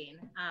drinking?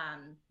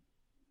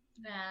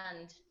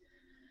 And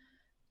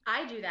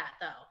I do that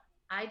though.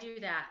 I do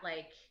that.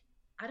 Like,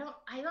 I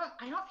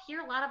don't hear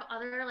a lot of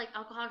other like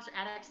alcoholics or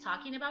addicts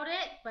talking about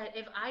it, but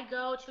if I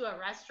go to a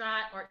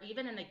restaurant or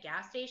even in the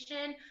gas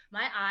station,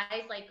 my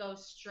eyes like go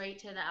straight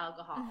to the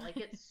alcohol. Like,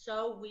 it's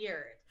so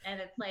weird. And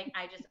it's like,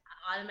 I just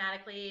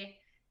automatically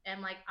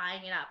am like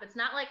eyeing it up. It's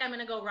not like I'm going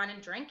to go run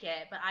and drink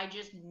it, but I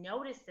just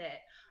notice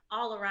it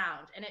all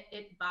around, and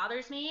it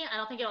bothers me. I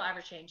don't think it'll ever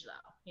change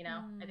though. You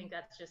know, I think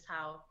that's just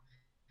how,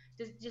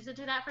 does it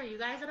do that for you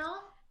guys at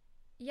all?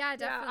 Yeah,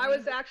 definitely. Yeah, I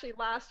was actually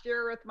last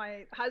year with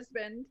my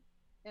husband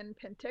in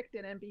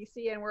Penticton in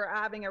BC, and we're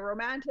having a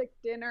romantic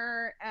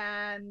dinner,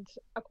 and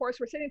of course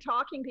we're sitting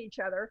talking to each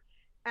other,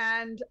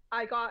 and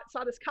I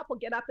saw this couple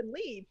get up and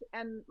leave,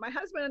 and my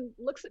husband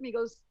looks at me,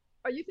 goes,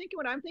 are you thinking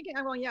what I'm thinking?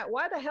 I'm going, yeah,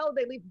 why the hell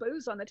did they leave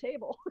booze on the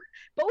table?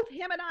 Both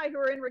him and I, who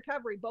are in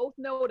recovery, both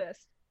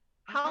noticed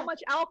how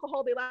much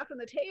alcohol they left on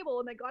the table,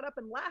 and they got up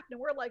and left, and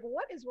we're like,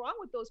 what is wrong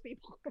with those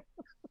people?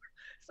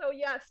 So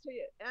yes,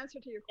 to answer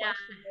to your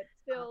question,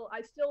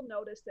 I still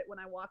notice it when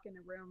I walk in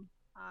a room.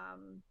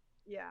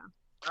 Yeah.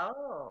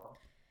 Oh.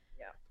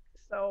 Yeah.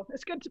 So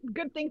it's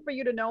good thing for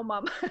you to know,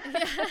 Mom.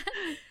 It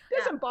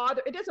doesn't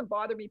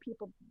bother me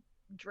people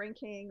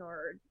drinking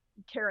or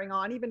carrying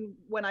on. Even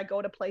when I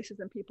go to places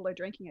and people are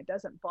drinking, it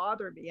doesn't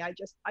bother me. I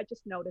just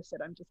notice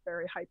it. I'm just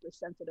very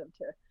hypersensitive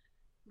to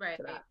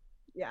that.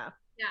 Yeah.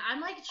 Yeah,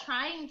 I'm like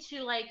trying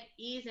to like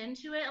ease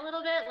into it a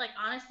little bit. Like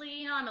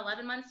honestly, I'm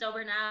 11 months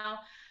sober now.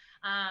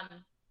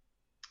 Um,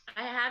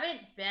 I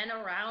haven't been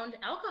around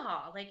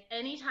alcohol. Like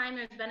anytime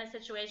there's been a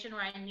situation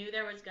where I knew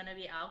there was going to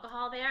be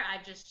alcohol there,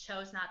 I just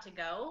chose not to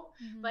go.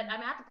 But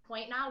I'm at the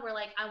point now where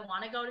like I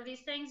want to go to these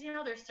things.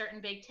 There's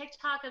certain big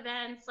TikTok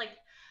events like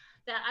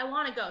that I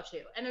want to go to,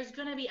 and there's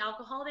going to be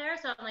alcohol there.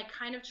 So I'm like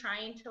kind of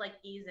trying to like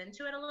ease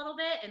into it a little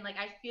bit, and like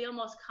I feel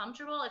most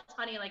comfortable. It's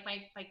funny, like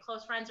my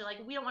close friends are like,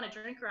 we don't want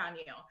to drink around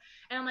you,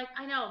 and I'm like,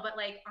 I know, but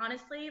like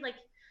honestly, like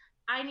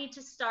I need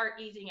to start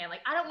easing in.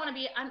 Like, I don't want to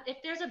be, if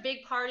there's a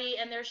big party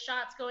and there's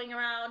shots going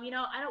around,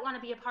 I don't want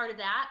to be a part of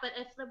that. But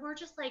if we're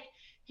just like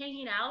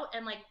hanging out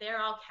and like they're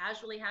all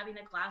casually having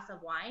a glass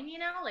of wine,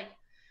 like,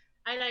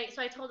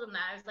 so I told them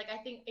that. I was like, I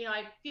think,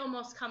 I feel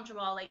most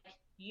comfortable. Like,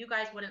 you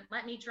guys wouldn't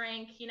let me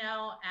drink,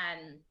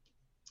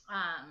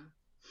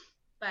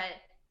 but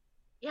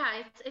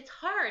yeah, it's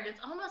hard. It's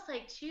almost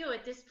like, too,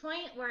 at this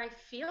point where I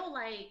feel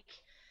like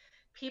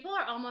people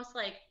are almost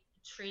like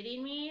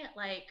treating me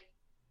like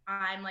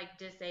I'm like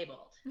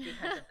disabled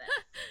because of this.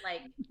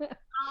 Like,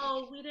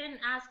 oh, we didn't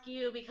ask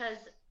you because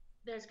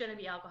there's going to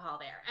be alcohol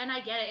there. And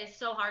I get it. It's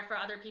so hard for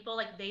other people.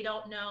 Like they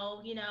don't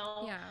know,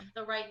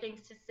 the right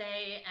things to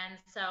say. And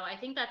so I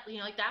think that,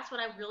 like that's what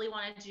I really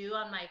want to do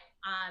on my,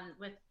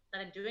 with that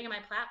I'm doing on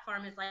my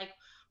platform is like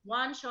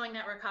one, showing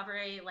that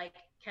recovery, like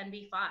can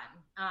be fun.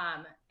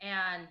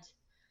 And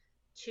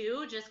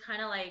two, just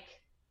kind of like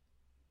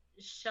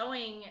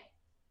trying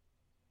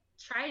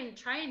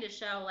to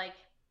show like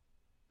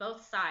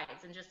both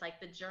sides and just like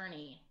the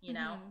journey,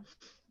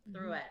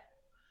 through it.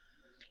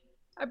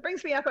 It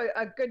brings me up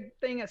a good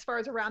thing as far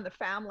as around the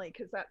family,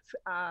 because that's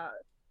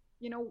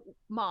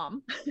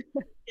mom.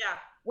 Yeah.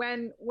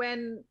 When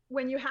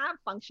you have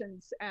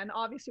functions, and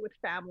obviously with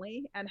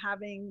family and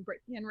having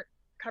Brittany in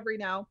recovery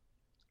now,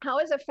 how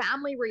is a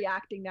family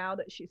reacting now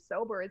that she's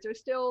sober? Is there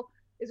still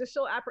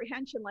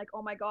apprehension, like,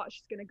 oh my gosh,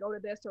 she's going to go to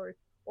this,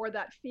 or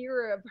that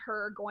fear of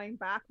her going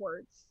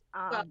backwards?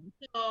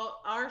 So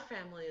our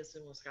family is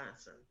in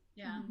Wisconsin.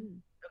 Yeah. Mm-hmm.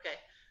 Okay.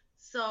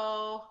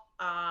 So,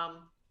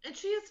 and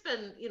she has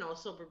been,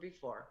 sober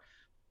before,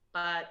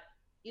 but,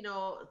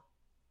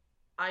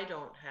 I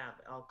don't have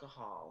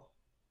alcohol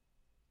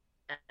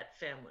at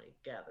family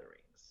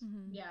gatherings.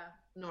 Mm-hmm. Yeah.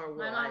 Nor will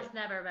my mom's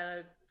never been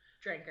a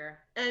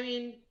drinker. I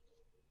mean,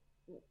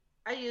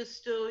 I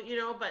used to,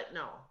 but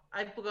no,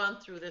 I've gone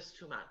through this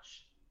too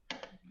much.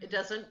 It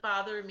doesn't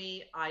bother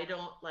me. I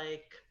don't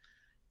like,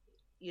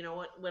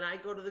 when I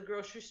go to the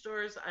grocery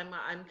stores, I'm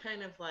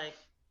kind of like,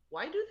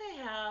 why do they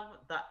have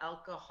the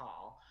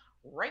alcohol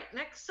right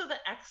next to the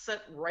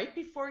exit right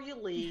before you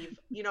leave?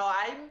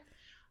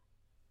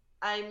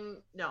 I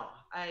don't,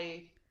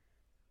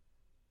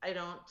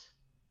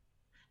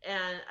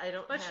 and I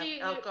don't have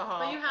alcohol.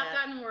 But you have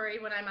gotten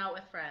worried when I'm out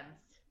with friends.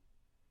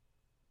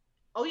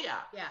 Oh yeah.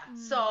 Yeah.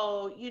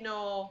 So,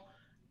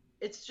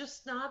 it's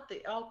just not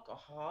the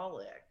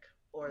alcoholic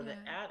or the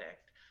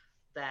addict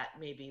that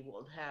maybe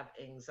will have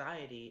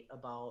anxiety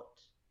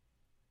about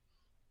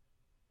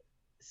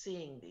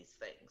seeing these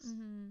things,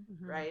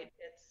 right?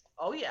 It's,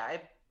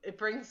 it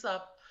brings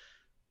up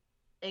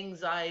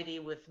anxiety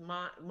with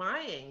my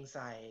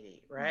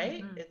anxiety,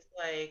 right? It's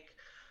like,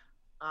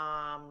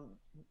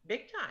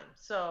 big time.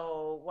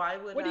 So why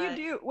would What do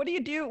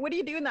you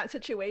do in that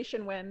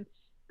situation when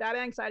that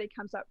anxiety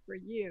comes up for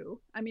you?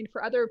 I mean,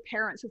 for other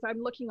parents, as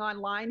I'm looking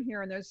online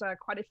here, and there's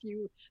quite a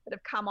few that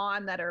have come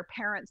on that are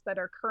parents that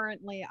are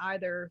currently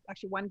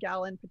actually one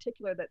gal in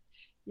particular that,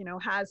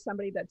 has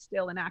somebody that's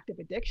still in active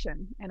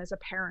addiction, and as a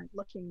parent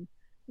looking,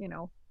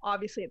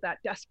 obviously at that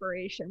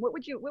desperation. What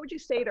would you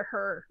say to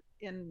her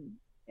in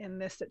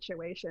this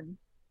situation?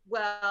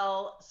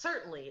 Well,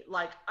 certainly,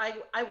 like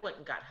I went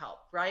and got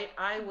help, right?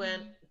 I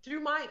went through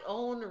my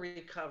own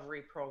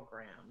recovery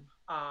program.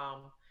 I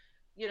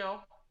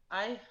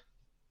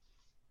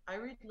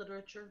read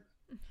literature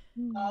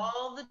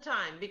all the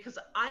time because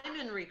I'm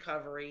in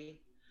recovery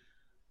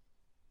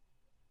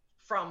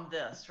from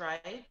this,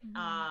 right?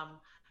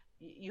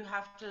 You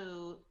have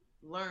to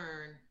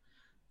learn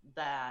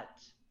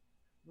that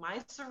my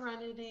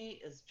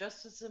serenity is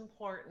just as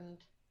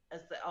important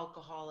as the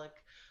alcoholic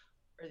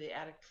or the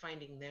addict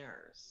finding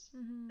theirs.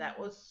 That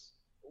was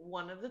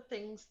one of the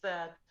things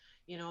that,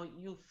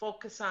 you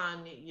focus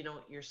on,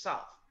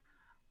 yourself.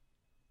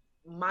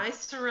 My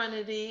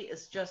serenity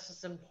is just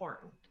as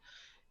important.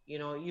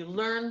 You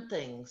learn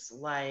things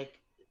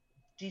like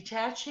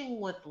detaching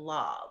with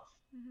love,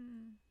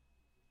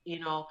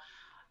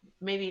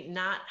 maybe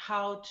not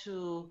how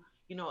to,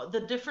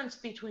 the difference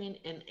between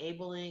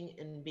enabling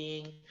and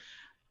being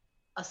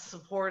a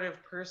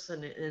supportive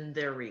person in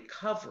their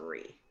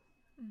recovery,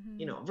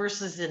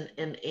 versus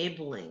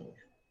enabling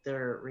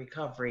their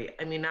recovery.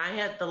 I mean,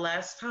 the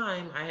last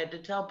time I had to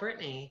tell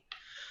Brittany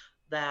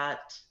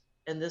that,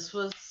 and this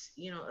was,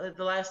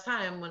 the last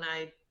time when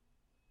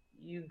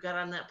you got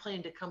on that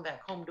plane to come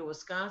back home to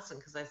Wisconsin,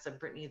 because I said,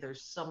 Brittany,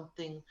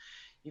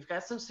 you've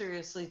got some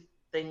seriously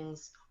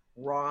things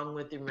wrong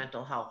with your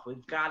mental health.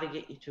 We've got to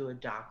get you to a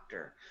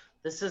doctor.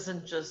 This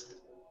isn't just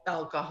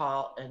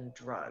alcohol and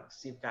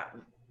drugs. You've got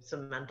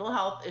some mental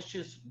health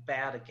issues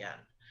bad again.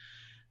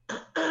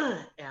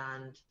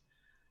 And,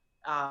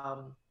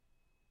 um,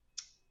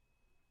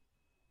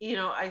 you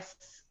know,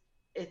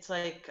 it's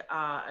like,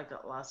 I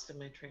got lost in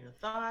my train of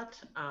thought.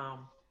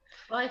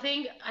 Well, I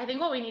think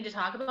what we need to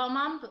talk about,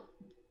 Mom,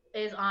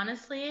 is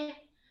honestly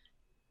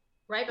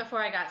right before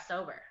I got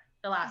sober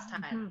the last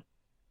time. Mm-hmm.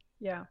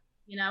 Yeah.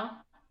 You know?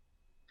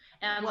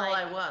 And well,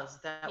 like, I was.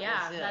 That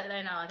yeah, was it.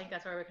 I know. I think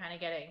that's where we're kind of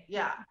getting.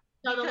 Yeah.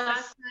 So the Because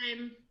last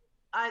time,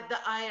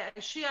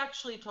 she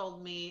actually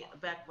told me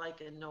back like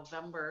in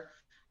November,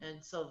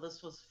 and so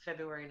this was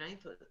February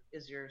 9th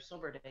is your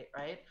sober date,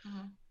 right?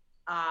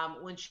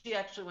 When she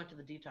actually went to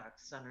the detox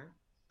center,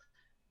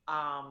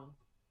 um,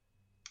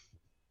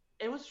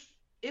 it was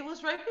it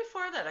was right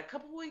before that, a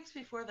couple weeks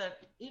before that.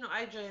 You know,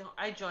 I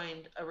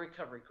joined a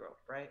recovery group,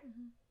 right?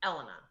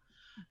 Al-Anon.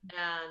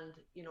 And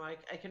you know, I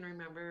can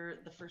remember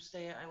the first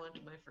day I went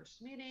to my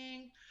first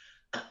meeting,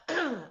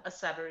 a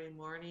Saturday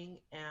morning,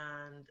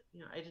 and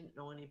you know, I didn't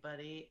know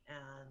anybody,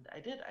 and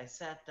I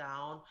sat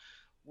down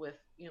with,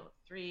 you know,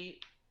 three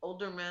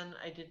older men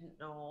I didn't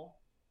know.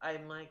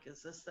 I'm like,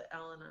 is this the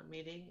Al-Anon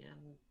meeting?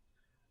 And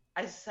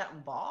I sat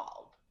and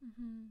bawled.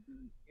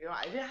 You know,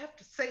 I didn't have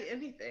to say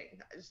anything.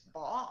 I just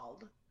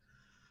bawled.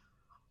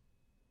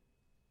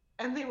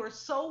 And they were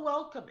so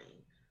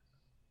welcoming,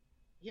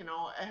 you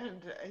know,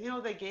 and you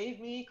know, they gave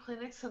me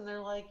clinics, and they're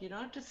like, you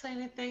don't have to say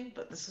anything,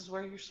 but this is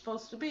where you're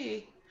supposed to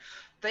be.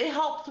 They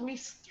helped me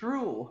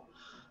through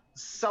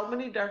so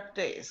many dark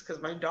days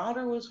because my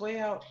daughter was way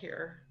out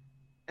here,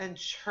 and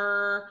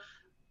her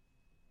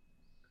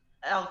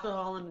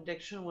alcohol and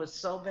addiction was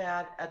so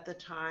bad at the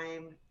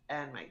time,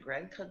 and my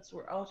grandkids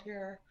were out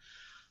here.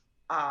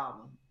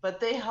 But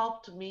they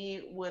helped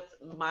me with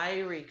my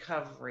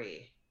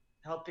recovery,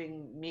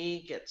 helping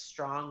me get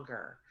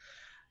stronger,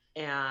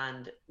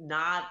 and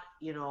not,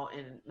 you know,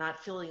 and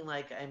not feeling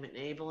like I'm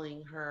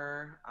enabling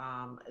her.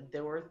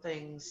 There were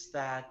things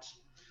that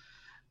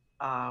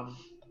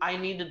I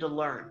needed to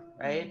learn,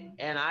 right?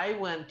 And I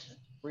went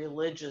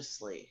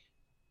religiously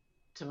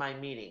to my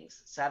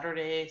meetings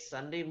Saturday,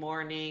 Sunday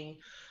morning.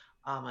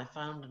 I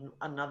found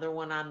another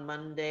one on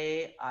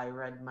Monday. I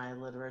read my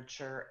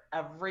literature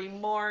every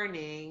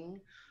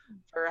morning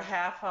for a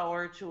half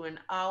hour to an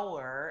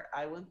hour.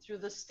 I went through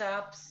the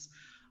steps.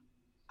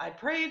 I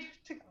prayed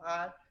to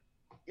God,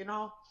 you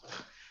know.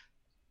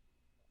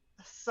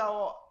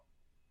 So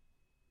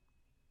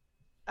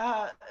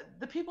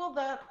the people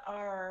that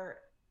are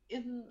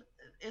in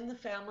in the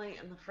family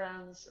and the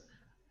friends,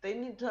 they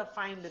need to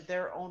find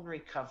their own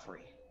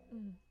recovery.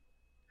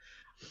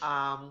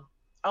 Um,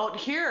 Out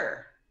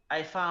here,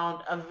 I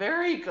found a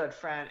very good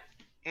friend,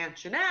 Aunt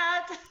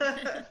Jeanette,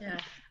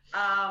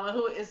 yeah.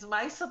 who is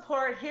my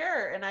support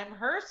here, and I'm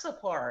her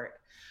support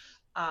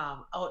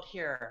out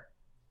here.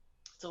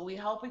 So we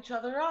help each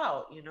other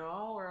out, you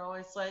know. We're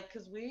always like,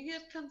 because we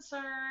get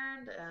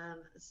concerned and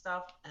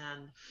stuff,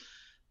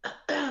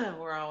 and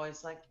we're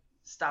always like,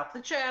 stop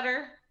the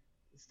chatter,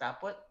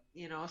 stop what,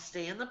 you know,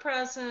 stay in the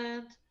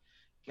present,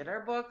 get our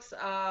books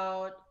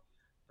out,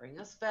 bring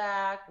us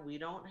back. We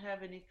don't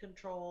have any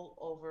control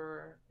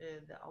over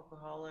the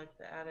alcoholic,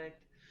 the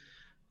addict.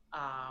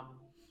 Um,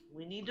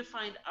 we need to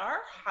find our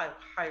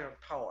higher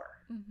power,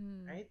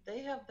 right?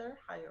 They have their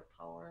higher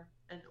power,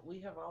 and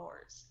we have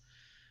ours.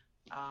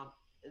 Um,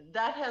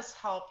 that has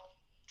helped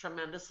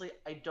tremendously.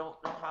 I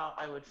don't know how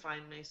I would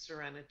find my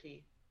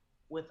serenity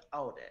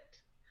without it.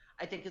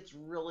 I think it's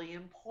really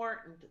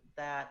important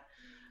that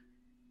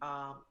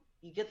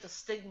you get the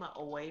stigma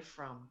away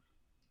from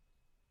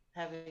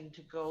having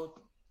to go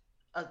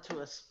to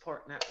a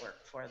support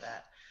network for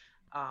that.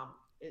 Um,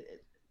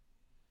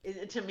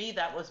 to me,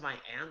 that was my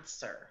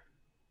answer.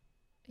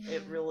 Yeah.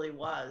 It really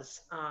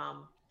was.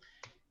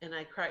 And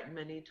I cried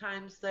many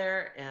times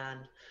there.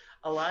 And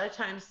a lot of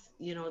times,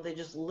 you know, they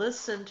just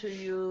listen to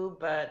you,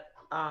 but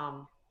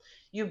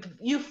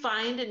you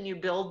find and you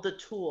build the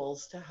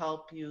tools to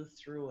help you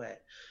through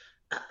it.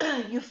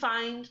 You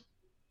find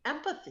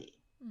empathy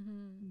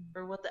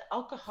for what the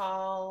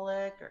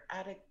alcoholic or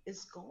addict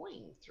is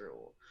going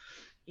through.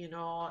 You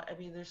know, I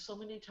mean, there's so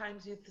many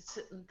times you have to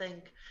sit and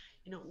think,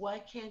 you know, why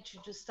can't you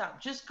just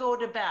stop? Just go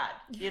to bed,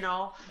 you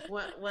know,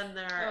 when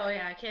they're... Oh,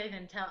 yeah, I can't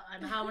even tell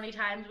how many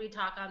times we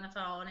talk on the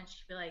phone, and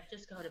she'd be like,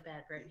 just go to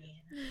bed,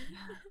 Brittany.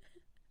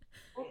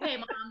 Okay,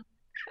 Mom.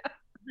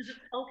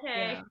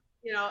 Okay. Yeah.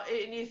 You know,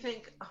 and you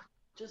think, oh,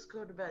 just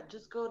go to bed,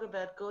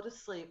 go to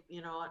sleep,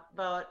 you know,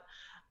 but...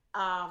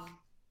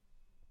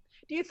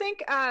 Do you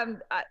think,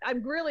 I'm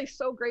really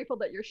so grateful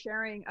that you're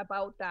sharing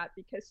about that,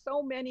 because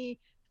so many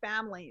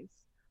families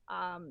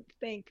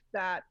think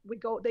that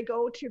they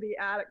go to the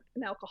addict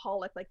and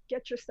alcoholic, like,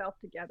 get yourself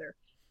together.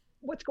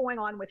 What's going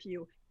on with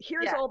you?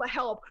 Here's all the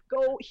help.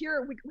 Go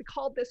here. We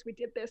called this, we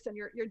did this, and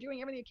you're doing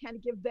everything you can to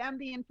give them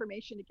the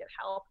information to get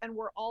help. And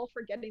we're all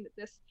forgetting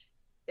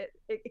that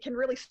it can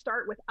really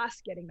start with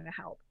us getting the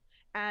help,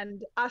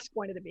 and us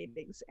going to the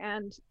meetings,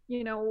 and,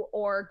 you know,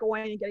 or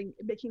going and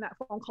making that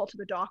phone call to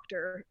the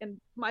doctor.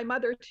 And my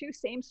mother too,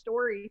 same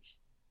story,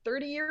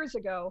 30 years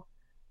ago.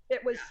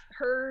 it was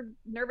her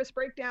nervous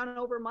breakdown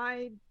over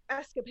my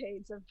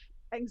escapades of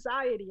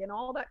anxiety and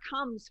all that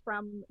comes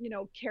from,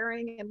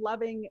 caring and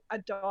loving a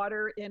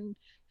daughter in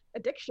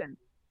addiction.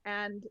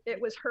 And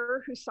it was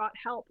her who sought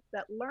help,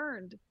 that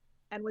learned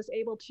and was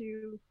able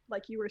to,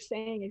 like you were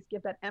saying, is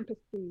give that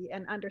empathy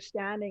and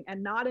understanding,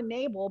 and not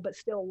enable, but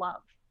still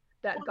love.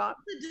 That got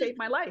saved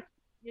my life.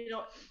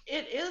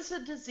 It is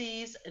a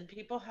disease, and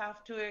people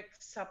have to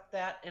accept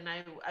that. And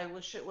I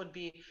wish it would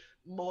be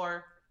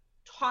more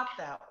taught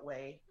that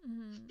way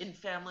in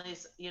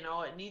families.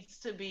 There needs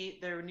to be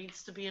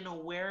an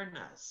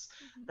awareness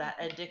that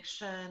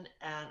addiction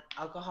and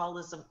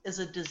alcoholism is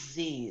a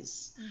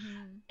disease.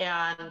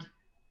 And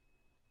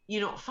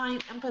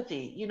find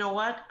empathy. You know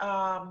what?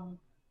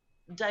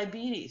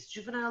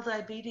 Juvenile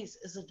diabetes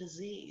is a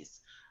disease.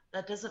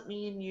 That doesn't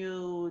mean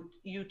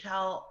you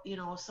tell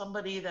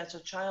somebody that's a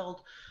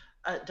child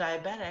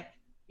diabetic,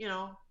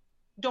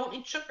 don't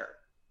eat sugar.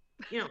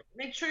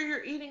 Make sure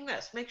you're eating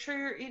this, make sure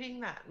you're eating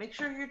that, make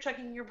sure you're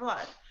checking your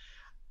blood.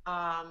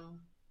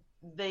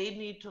 They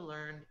need to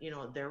learn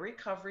their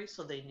recovery,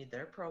 so they need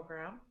their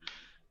program.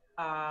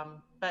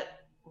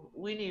 But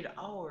we need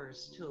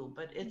ours too.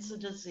 But it's a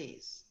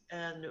disease.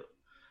 And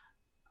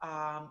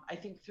I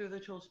think through the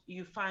tools,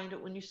 you find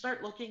it when you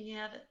start looking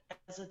at it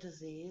as a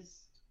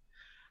disease.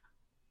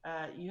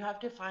 You have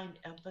to find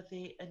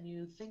empathy, and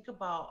you think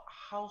about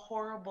how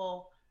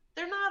horrible.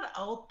 They're not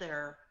out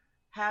there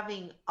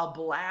having a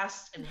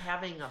blast and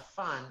having a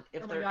fun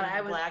if they're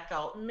in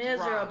blackout.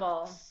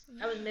 Miserable. Drunks.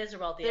 I was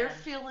miserable at the They're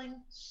end.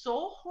 feeling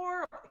so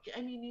horrible.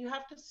 I mean, you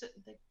have to sit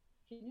and think,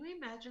 can you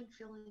imagine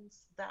feeling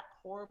that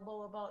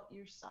horrible about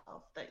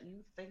yourself, that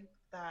you think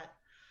that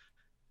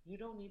you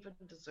don't even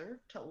deserve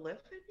to live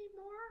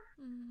anymore?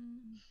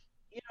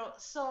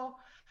 So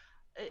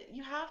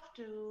you have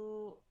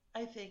to,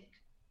 I think,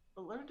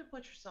 learn to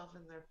put yourself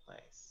in their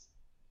place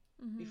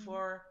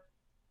before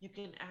you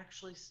can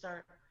actually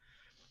start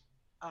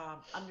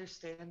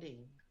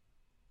understanding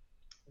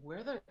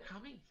where they're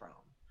coming from.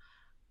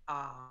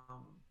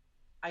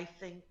 I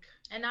think,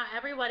 and not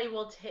everybody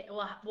will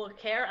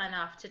care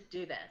enough to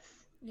do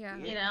this. Yeah.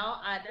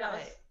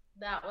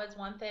 That was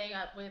one thing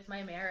with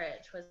my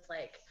marriage, was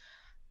like,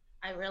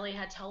 I really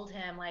had told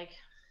him, like,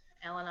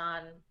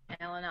 Al-Anon,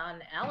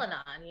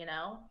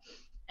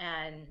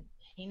 and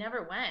he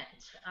never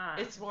went.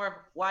 It's more of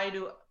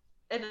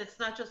and it's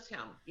not just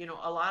him.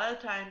 A lot of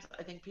times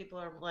I think people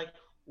are like,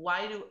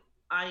 why do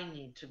I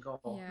need to go?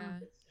 Yeah.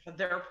 It's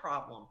their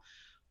problem.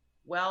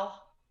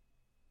 Well,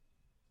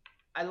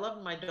 I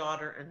loved my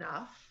daughter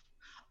enough.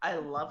 I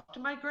loved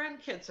my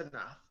grandkids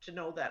enough to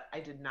know that I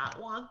did not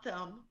want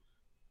them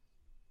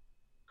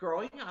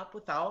growing up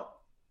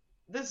without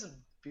this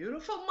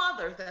beautiful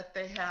mother that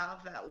they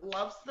have, that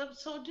loves them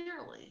so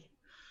dearly,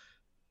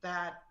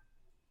 that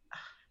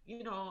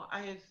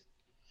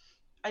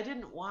I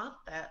didn't want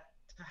that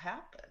to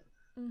happen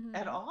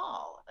at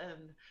all.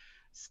 And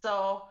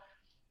so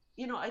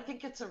I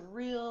think it's a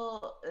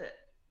real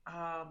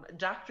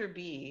Dr.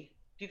 B.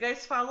 Do you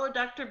guys follow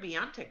Dr. B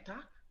on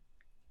TikTok?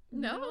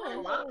 No. I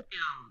love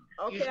him.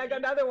 Okay, I got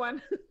another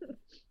one.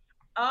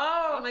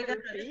 Oh my God.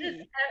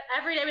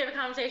 Every day we have a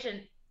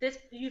conversation.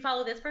 You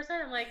follow this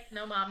person? I'm like,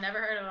 no, Mom, never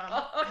heard of him.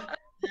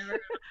 Never heard of him.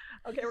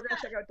 Okay, we're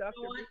gonna check out Dr.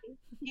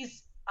 B.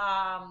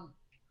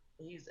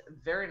 He's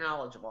very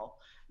knowledgeable.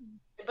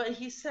 But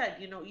he said,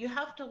 you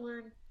have to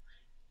learn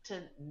to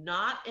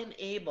not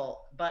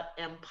enable, but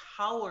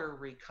empower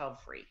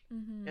recovery,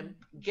 and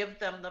give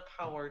them the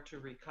power to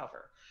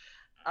recover.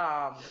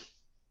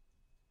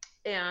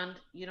 And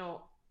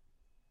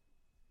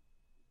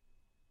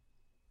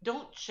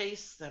don't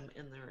chase them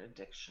in their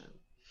addiction.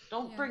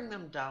 Don't bring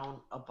them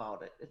down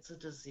about it. It's a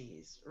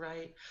disease,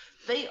 right?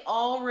 They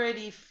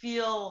already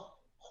feel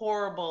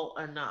horrible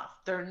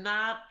enough. They're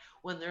not,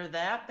 when they're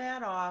that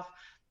bad off,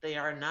 they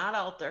are not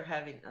out there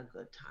having a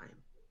good time.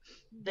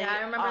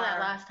 I remember that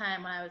last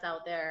time when I was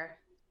out there.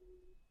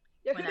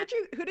 Yeah,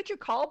 who did you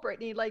call,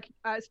 Brittany? Like,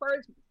 as far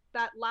as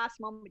that last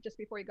moment just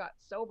before you got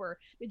sober,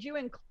 did you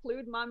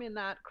include Mom in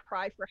that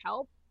cry for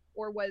help?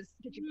 Or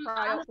did you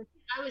cry out for...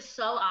 I was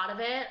so out of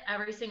it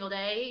every single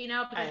day,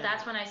 because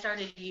that's when I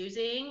started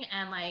using,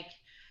 and like,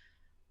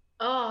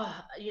 I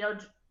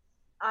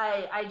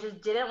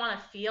just didn't want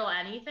to feel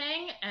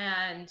anything.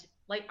 And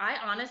like,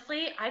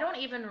 I don't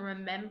even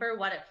remember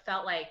what it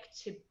felt like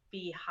to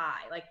be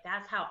high. Like,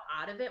 that's how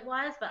out of it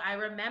was. But I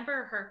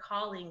remember her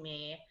calling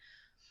me,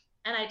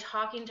 and I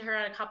talking to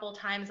her a couple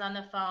times on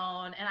the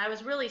phone, and I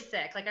was really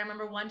sick. Like, I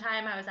remember one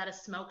time I was at a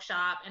smoke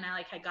shop, and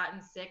I had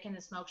gotten sick in the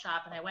smoke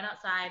shop, and I went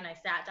outside and I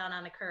sat down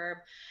on the curb,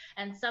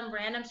 and some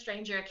random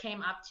stranger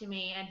came up to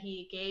me, and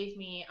he gave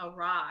me a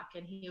rock,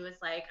 and he was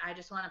like, I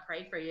just want to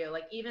pray for you.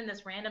 Like, even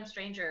this random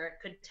stranger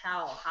could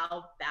tell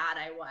how bad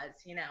I was,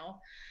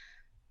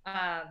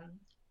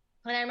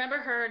 And I remember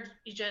her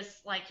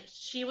just like,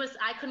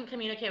 I couldn't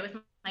communicate with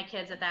my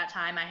kids at that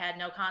time. I had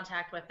no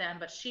contact with them,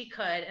 but she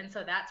could. And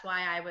so that's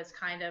why I was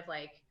kind of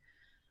like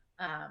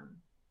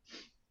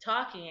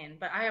talking.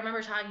 But I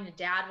remember talking to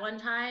Dad one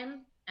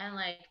time, and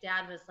like,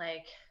 Dad was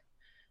like,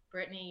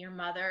 Brittany, your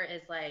mother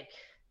is like,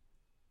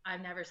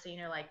 I've never seen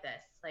her like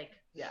this. Like,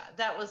 Yeah,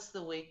 that was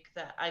the week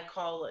that I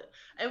call it.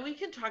 And we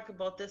can talk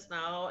about this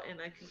now, and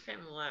I can kind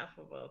of laugh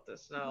about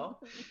this now.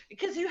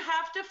 Because you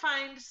have to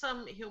find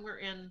some humor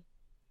in,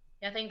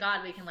 yeah, thank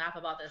God we can laugh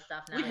about this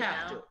stuff now. we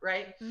have you know? to,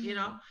 right? You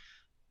know, Mhm.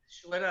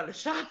 she went on a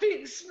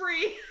shopping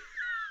spree.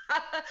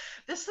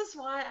 This is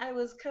why I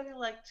was kind of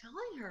like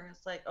telling her,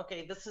 it's like,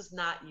 okay, this is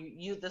not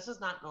you, this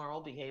is not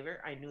normal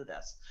behavior. I knew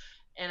this.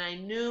 And I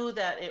knew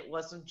that it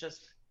wasn't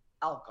just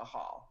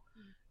alcohol.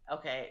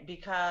 Okay,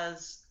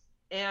 because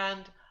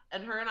and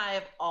and her and I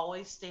have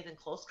always stayed in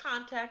close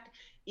contact,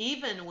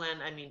 even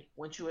when, I mean,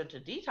 when she went to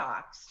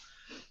detox,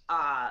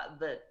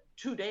 the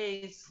 2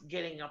 days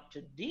getting up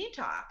to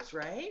detox,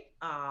 right,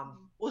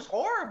 was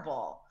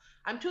horrible.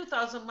 I'm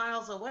 2,000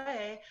 miles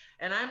away,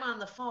 and I'm on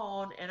the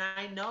phone, and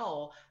I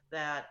know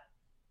that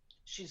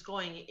she's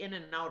going in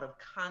and out of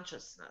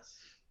consciousness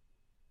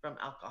from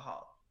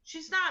alcohol.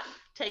 She's not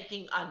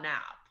taking a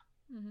nap.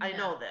 Mhm. I Yeah.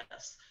 know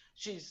this.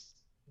 She's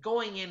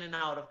going in and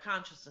out of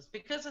consciousness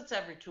because it's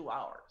every 2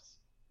 hours.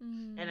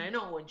 Mhm. And I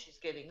know when she's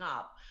getting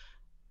up,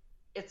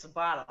 it's a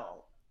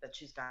bottle that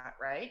she's got,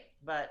 right?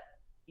 But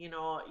you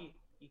know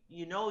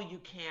you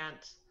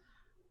can't,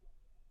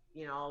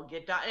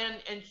 get down.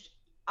 And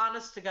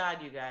honest to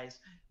God, you guys,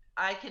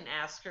 I can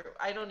ask her.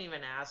 I don't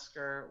even ask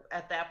her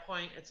at that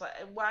point. It's like,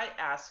 why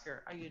ask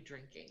her? Are you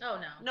drinking? Oh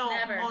no, No,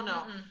 never. oh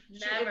no. Mm-mm,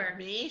 Never.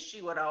 never.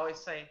 She would always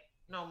say,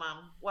 "No,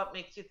 Mom. What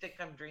makes you think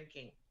I'm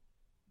drinking?"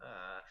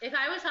 If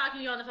I was talking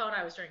to you on the phone,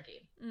 I was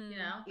drinking. Mm. You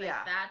know, like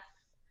Yeah. that's.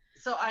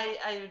 So I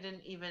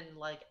didn't even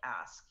like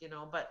ask,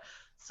 but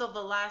so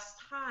the last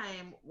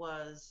time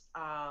was,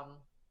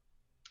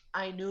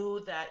 I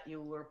knew that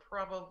you were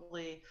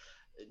probably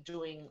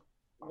doing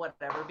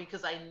whatever,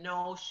 because I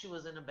know she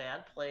was in a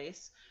bad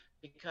place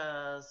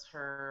because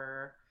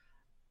her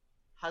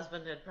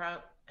husband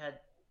had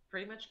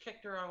pretty much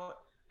kicked her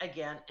out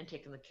again and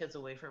taken the kids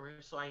away from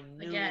her. So I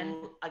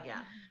knew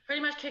again.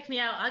 Pretty much kicked me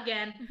out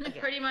again. Again.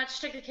 Pretty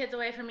much took the kids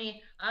away from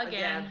me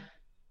again.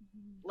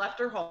 Left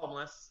her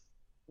homeless.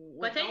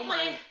 But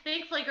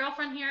thankfully,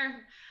 girlfriend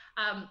here,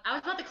 I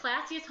was about the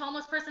classiest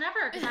homeless person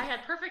ever because I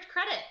had perfect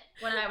credit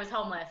when I was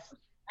homeless,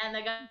 and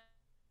the guy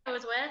I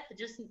was with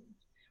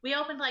we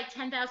opened like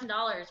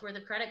 $10,000 worth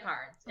of credit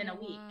cards in a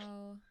week,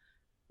 Wow.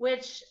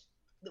 which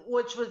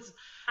was,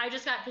 I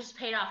just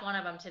paid off one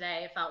of them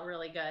today. It felt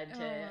really good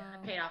to wow.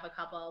 I paid off a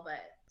couple,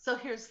 but so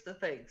here's the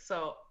thing.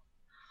 So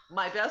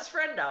my best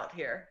friend out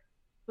here,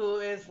 who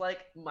is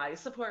like my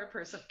support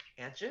person,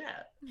 Aunt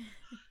Jeanette,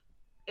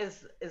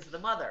 is the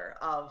mother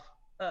of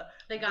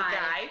the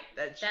guy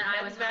that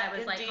I was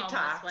like detox.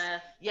 homeless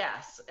with.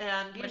 Yes,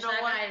 and which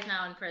that guy is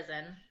now in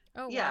prison.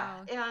 Oh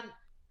Yeah, wow.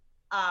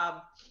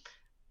 and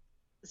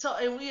so,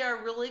 and we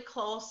are really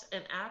close.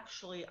 And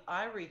actually,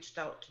 I reached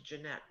out to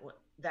Jeanette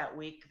that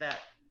week that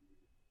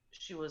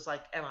she was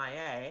like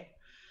MIA.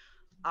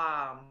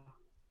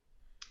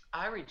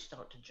 I reached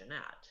out to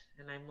Jeanette,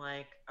 and I'm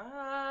like,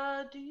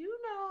 do you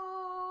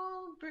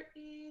know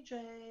Brittany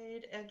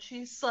Jade? And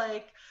she's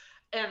like,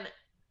 and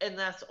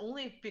that's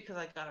only because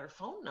I got her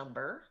phone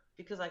number,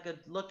 because I could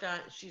look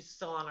at, she's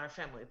still on our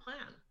family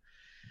plan.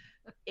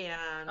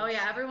 And oh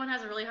yeah, everyone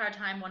has a really hard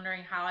time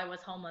wondering how I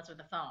was homeless with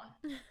a phone.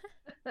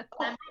 And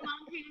my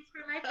mom pays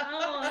for my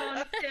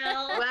phone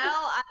still.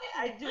 Well,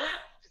 I do it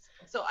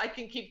so I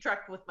can keep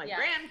track with my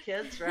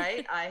grandkids,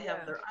 right? I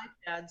have their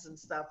iPads and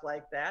stuff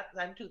like that.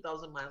 I'm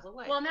 2,000 miles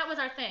away. Well, and that was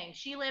our thing.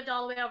 She lived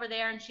all the way over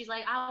there, and she's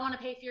like, I want to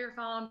pay for your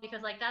phone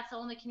because like that's the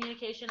only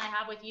communication I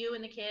have with you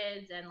and the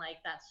kids, and like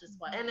that's just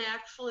what. And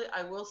actually,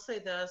 I will say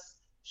this: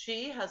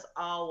 she has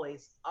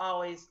always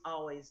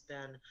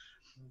been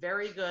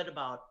very good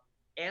about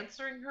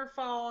answering her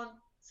phone,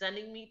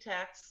 sending me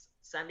texts,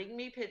 sending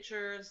me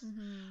pictures.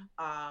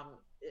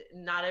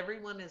 Not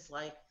everyone is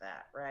like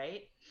that,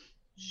 right?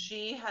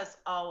 She has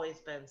always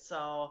been.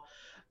 So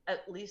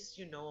at least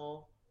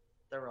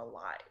they're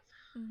alive.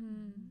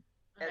 Mm-hmm.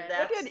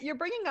 And you're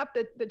bringing up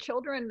the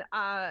children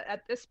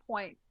at this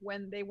point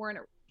when they weren't,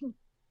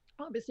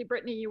 obviously,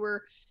 Brittany, you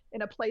were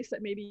in a place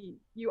that maybe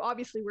you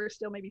obviously were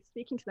still maybe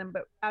speaking to them,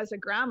 but as a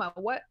grandma,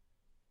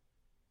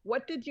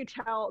 what did you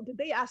tell? Did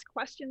they ask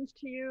questions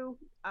to you?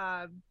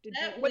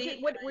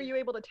 What were you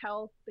able to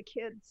tell the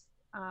kids?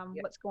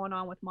 What's going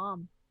on with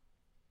Mom?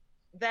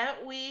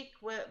 That week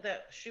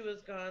that she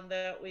was gone,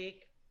 that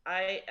week,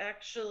 I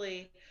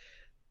actually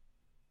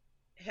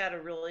had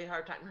a really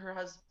hard time. Her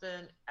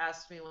husband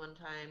asked me one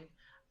time.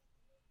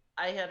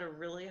 I had a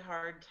really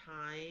hard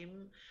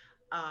time,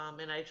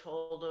 and I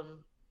told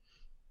him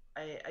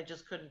I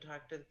just couldn't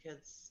talk to the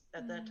kids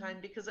at that time,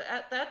 because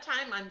at that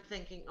time I'm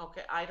thinking,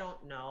 okay, I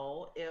don't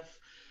know if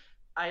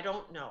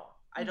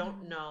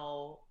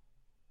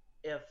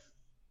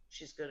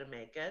she's going to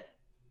make it.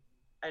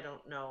 I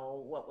don't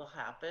know what will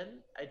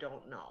happen. I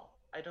don't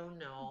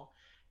know.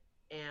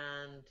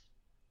 And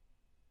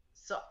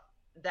so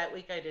that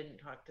week I didn't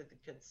talk to the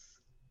kids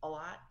a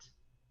lot.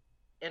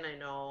 And I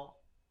know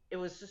it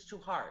was just too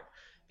hard,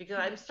 because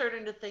I'm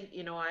starting to think,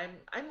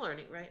 I'm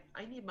learning, right?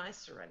 I need my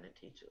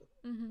serenity too,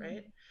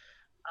 right?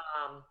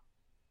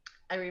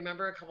 I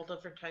remember a couple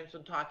different times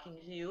when talking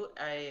to you,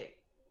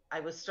 I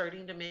was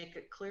starting to make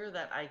it clear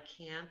that I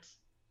can't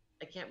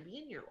be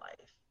in your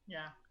life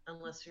Yeah.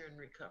 unless you're in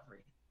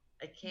recovery.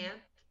 I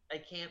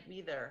can't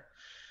be there.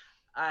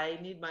 I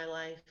need my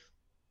life.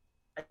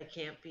 I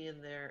can't be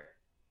in there.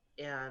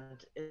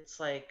 And it's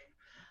like,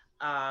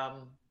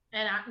 um,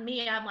 And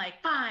I'm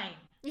like, fine,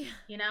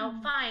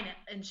 Yeah. fine.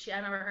 And I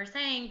remember her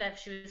saying that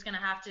she was going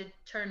to have to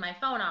turn my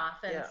phone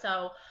off. And Yeah.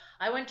 so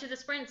I went to the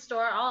Sprint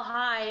store all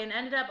high and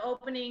ended up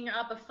opening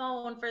up a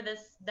phone for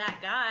that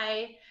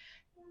guy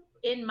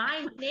in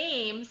my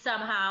name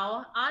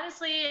somehow.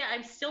 Honestly,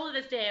 I'm still to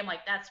this day, I'm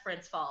like, that's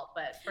Sprint's fault.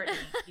 But Brittany,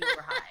 you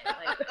were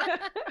high. Like,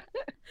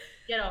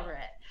 get over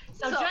it.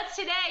 So just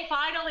today,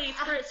 finally,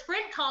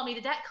 Sprint called me,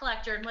 the debt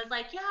collector, and was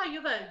like, yeah,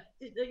 you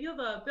have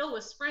a bill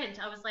with Sprint.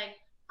 I was like,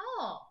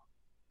 oh,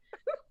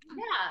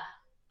 yeah.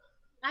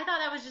 I thought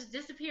that was just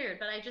disappeared,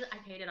 but I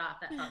paid it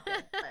off. That felt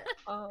good. But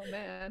Oh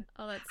man.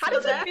 Oh, that's How so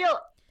does it good. feel?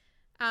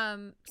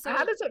 So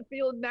How does it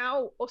feel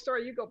now? Oh,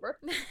 sorry, you go, Brooke.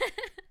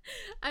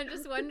 I'm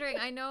just wondering,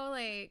 I know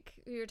like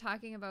we were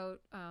talking about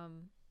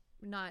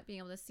not being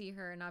able to see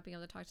her and not being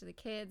able to talk to the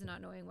kids,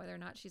 not knowing whether or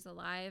not she's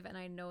alive, and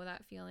I know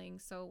that feeling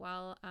so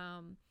well.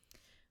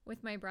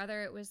 With my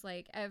brother, it was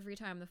like every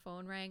time the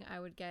phone rang,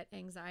 I would get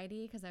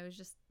anxiety because I was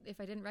just,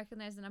 if I didn't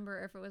recognize the number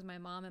or if it was my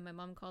mom and my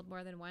mom called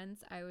more than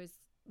once, I was,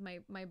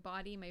 my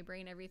body, my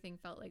brain, everything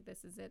felt like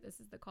this is it. This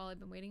is the call I've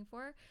been waiting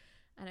for.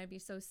 And I'd be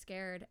so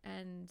scared.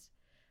 And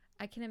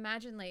I can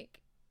imagine, like,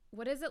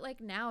 what is it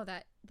like now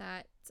that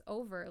that's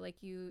over? Like,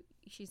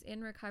 she's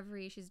in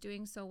recovery, she's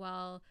doing so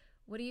well.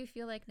 What do you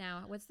feel like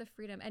now? What's the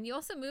freedom? And you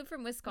also moved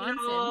from Wisconsin.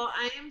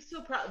 I am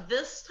so proud.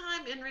 This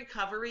time in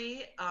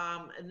recovery,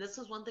 and this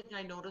is one thing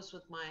I noticed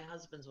with my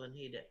husband's when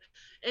he did,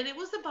 and it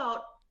was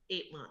about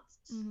 8 months.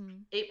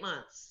 Mm-hmm. 8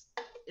 months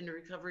in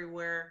recovery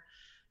where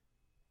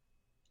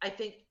I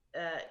think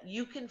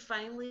you can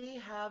finally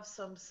have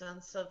some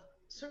sense of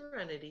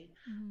serenity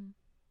Mm-hmm.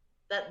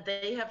 that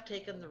they have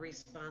taken the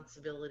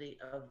responsibility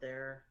of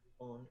their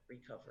own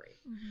recovery.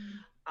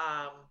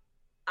 Mm-hmm.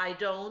 I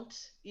don't,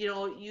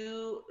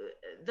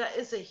 that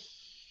is a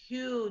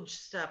huge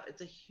step.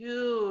 It's a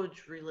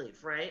huge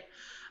relief, right?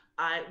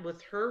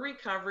 With her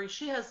recovery,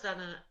 she has done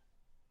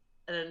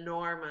an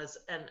enormous,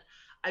 and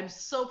I'm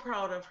so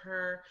proud of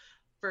her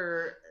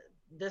for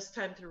this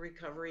time through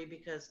recovery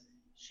because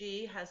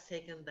she has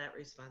taken that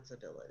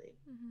responsibility,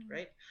 Mm-hmm.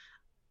 right?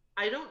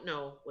 I don't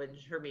know when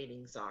her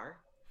meetings are,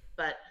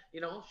 but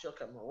she'll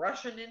come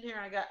rushing in here.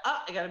 I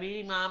got a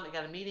meeting, Mom. I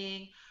got a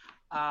meeting.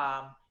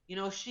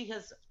 She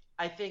has,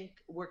 I think,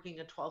 working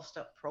a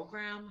 12-step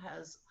program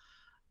has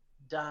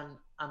done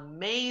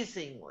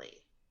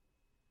amazingly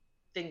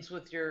things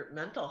with your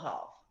mental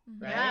health,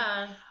 Mm-hmm.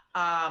 right?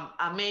 yeah.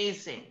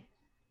 Amazing.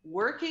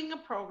 Working a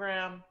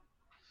program,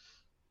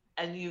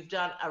 and you've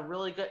done a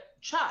really good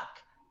Chuck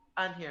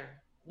on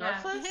here.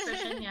 Yeah. Northwest?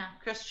 Christian, yeah.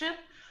 Christian?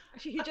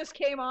 He just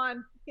came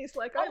on. He's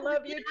like, I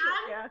love you too.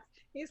 Yeah.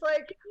 He's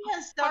like, He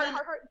has done an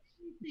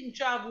amazing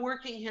job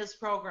working his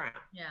program.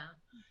 Yeah.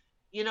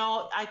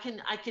 I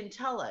can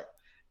tell it.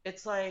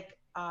 It's like,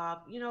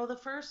 the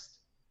first,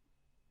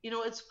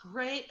 it's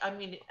great. I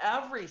mean,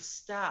 every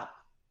step,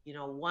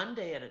 one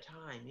day at a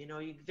time,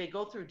 they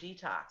go through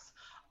detox.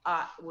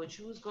 When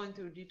she was going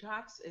through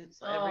detox,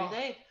 it's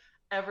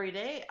every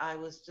day I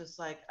was just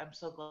like, I'm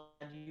so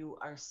glad you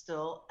are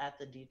still at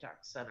the detox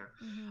center.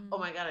 Mm-hmm. Oh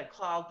my God, I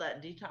called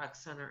that detox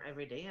center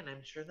every day, and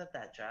I'm sure that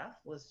Jeff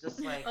was just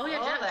like, oh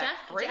yeah, Jeff.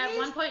 At one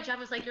crazy?" point, Jeff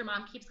was like, "Your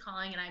mom keeps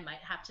calling, and I might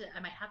have to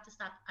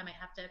stop. I might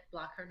have to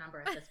block her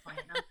number at this point."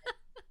 And I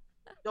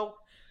was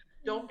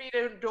Don't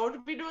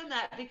be doing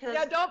that because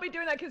yeah, don't be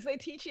doing that because they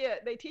teach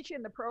you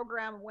in the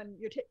program when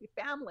you're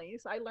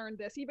families. I learned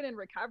this even in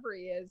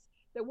recovery is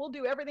that we'll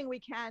do everything we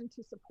can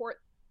to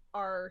support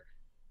our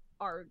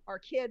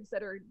kids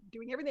that are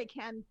doing everything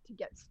they can to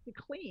get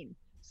clean.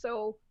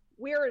 So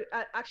we're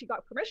actually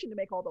got permission to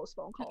make all those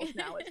phone calls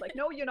now. It's like,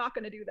 no, you're not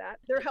going to do that.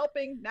 They're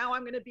helping. Now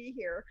I'm going to be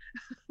here.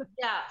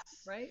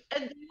 Yes. Right.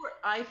 And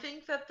I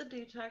think that the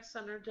detox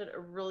center did a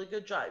really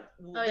good job.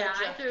 oh yeah,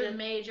 I threw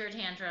major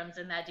tantrums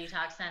in that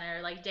detox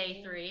center, like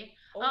day 3.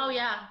 Oh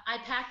yeah, I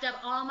packed up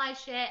all my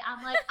shit.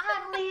 I'm like,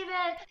 I'm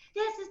leaving.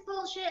 This is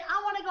bullshit.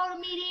 I want to go to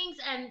meetings.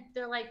 And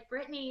they're like,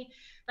 Brittany,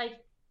 like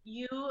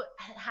you're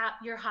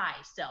high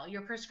still.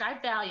 You're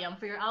prescribed Valium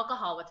for your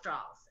alcohol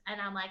withdrawals. And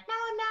I'm like, no,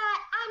 I'm not.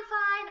 I'm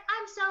fine.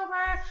 I'm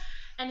sober.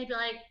 And he'd be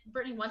like,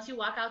 Brittany, once you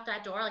walk out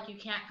that door, like you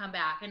can't come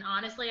back. And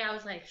honestly, I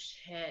was like,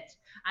 shit.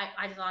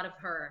 I thought of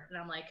her, and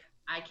I'm like,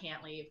 I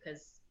can't leave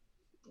because.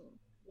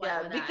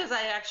 Yeah, because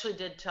I actually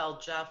did tell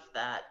Jeff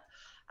that.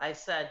 I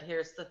said,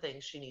 here's the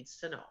thing she needs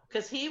to know.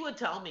 Because he would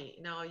tell me,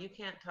 no, you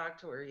can't talk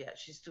to her yet.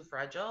 She's too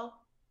fragile.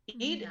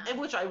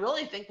 Which I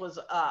really think was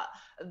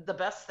the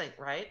best thing,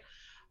 right?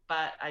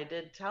 But I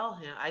did tell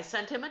him, I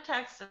sent him a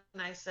text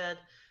and I said,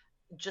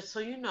 just so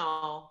you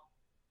know,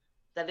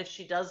 that if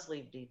she does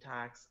leave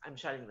detox, I'm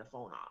shutting the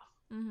phone off.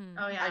 Mm-hmm.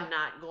 Oh yeah. I'm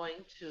not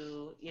going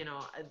to,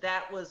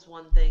 that was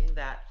one thing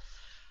that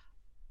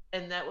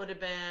And that would have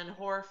been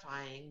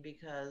horrifying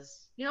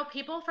because You know,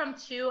 people from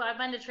I've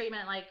been to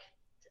treatment like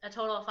a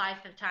total of 5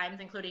 times,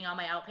 including all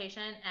my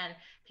outpatient, and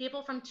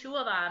people from 2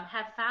 of them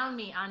have found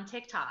me on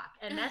TikTok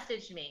and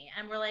messaged me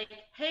and were like,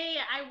 hey,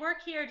 I work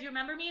here. Do you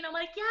remember me? And I'm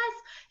like, yes.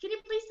 Can you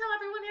please tell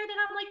everyone here that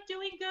I'm like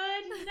doing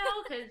good? You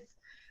know, because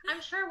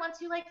I'm sure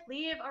once you like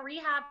leave a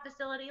rehab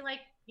facility,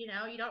 like, you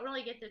know, you don't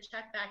really get to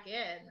check back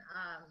in.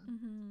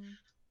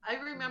 I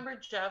remember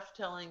Jeff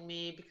telling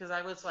me, because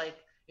I was like,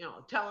 you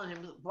know, telling him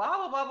blah,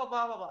 blah, blah, blah,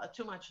 blah, blah, blah,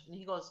 too much. And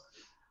he goes,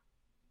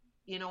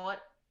 you know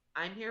what?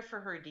 I'm here for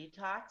her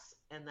detox,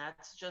 and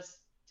that's just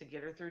to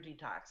get her through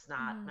detox,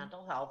 not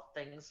mental health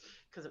things,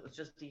 because it was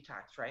just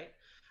detox, right?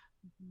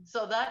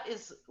 So that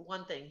is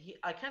one thing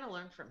I kind of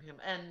learned from him,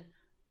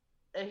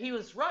 and he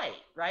was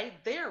right,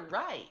 right? They're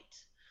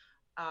right.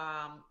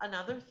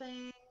 Another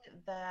thing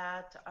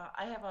that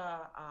I have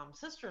a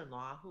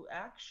sister-in-law who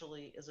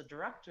actually is a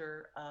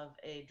director of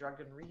a drug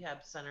and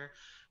rehab center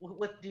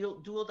with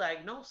dual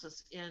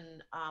diagnosis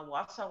in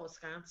Wausau,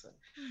 Wisconsin.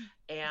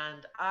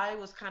 And I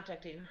was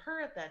contacting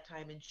her at that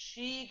time, and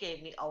she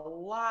gave me a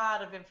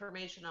lot of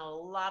information, a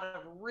lot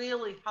of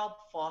really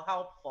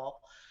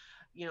helpful,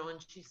 you know, and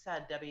she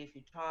said, Debbie, if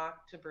you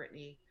talk to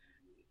Brittany,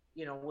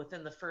 you know,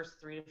 within the first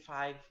 3 to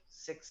 5,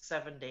 6,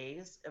 7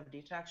 days of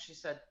detox, she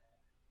said,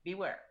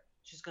 beware.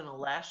 She's going to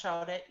lash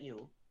out at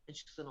you, and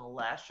she's going to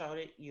lash out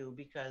at you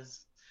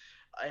because,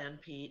 and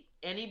Pete,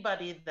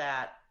 anybody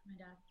that, My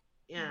dad.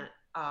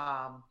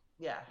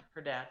 yeah,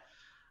 her dad,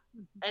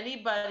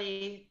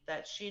 anybody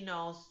that she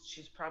knows,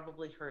 she's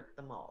probably hurt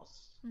the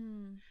most.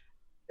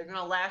 They're going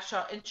to lash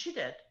out, and she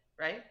did,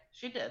 right?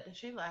 She did.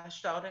 She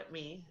lashed out at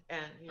me,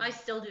 and you know, I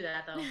still do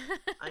that though.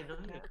 I know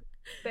you.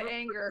 The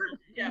anger.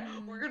 Yeah,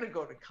 we're going to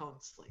go to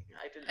counseling.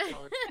 I didn't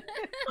tell her.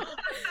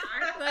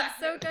 That's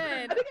so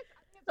good. I think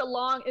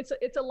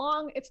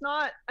it's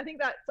not, I think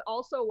that's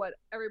also what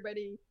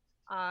everybody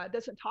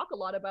doesn't talk a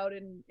lot about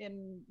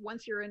in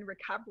once you're in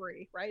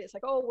recovery, right? It's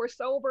like, oh, we're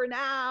sober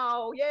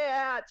now.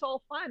 Yeah, it's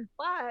all fun.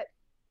 But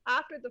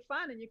after the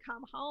fun and you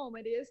come home,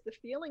 it is the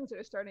feelings that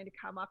are starting to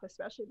come up,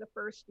 especially the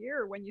first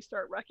year when you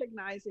start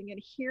recognizing and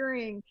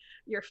hearing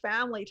your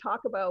family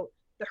talk about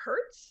the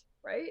hurts,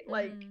 right?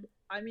 Like,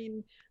 I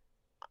mean,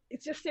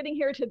 it's just sitting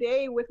here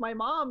today with my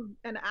mom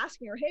and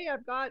asking her, hey,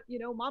 I've got, you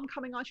know, mom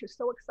coming on. She was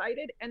so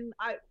excited. And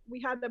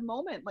we had the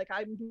moment, like,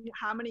 I'm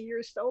how many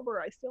years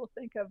sober, I still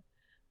think of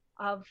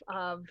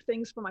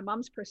things from my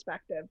mom's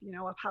perspective, you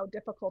know, of how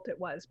difficult it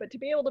was. But to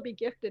be able to be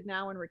gifted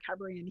now in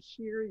recovery and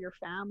hear your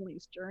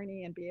family's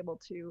journey and be able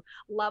to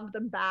love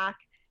them back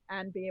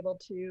and be able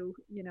to,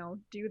 you know,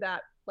 do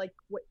that, like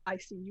what I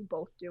see you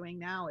both doing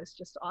now is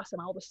just awesome.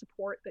 All the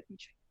support that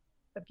each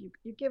of you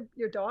give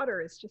your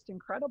daughter is just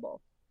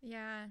incredible.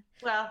 Yeah.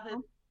 Well,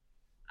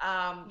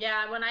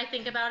 yeah, when I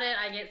think about it,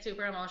 I get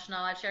super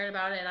emotional. I've shared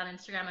about it on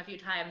Instagram a few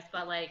times,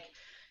 but like,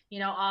 you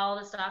know, all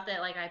the stuff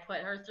that like I put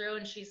her through,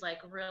 and she's like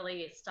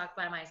really stuck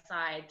by my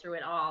side through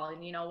it all.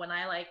 And you know, when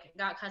I like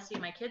got custody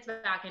of my kids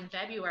back in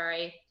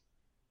February,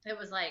 it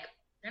was like,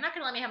 they're not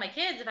gonna let me have my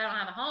kids if I don't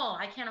have a home.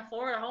 I can't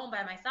afford a home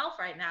by myself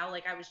right now.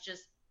 Like I was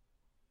just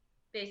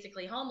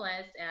basically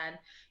homeless, and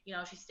you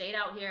know, she stayed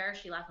out here.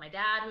 She left my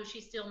dad, who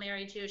she's still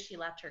married to. She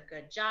left her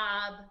good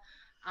job.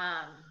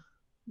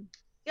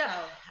 Yeah,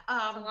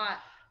 so it's a lot.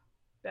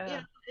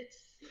 Yeah,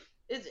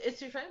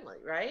 it's your family,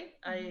 right?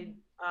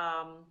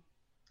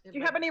 Do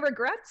you have any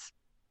regrets?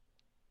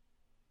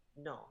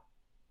 No.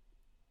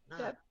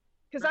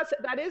 Because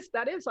that is.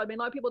 I mean,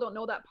 a lot of people don't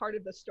know that part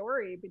of the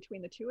story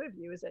between the two of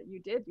you is that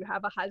you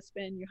have a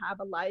husband, you have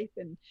a life,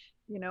 and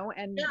you know,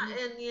 and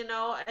yeah, and you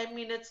know, I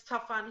mean, it's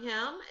tough on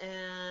him,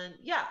 and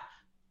yeah,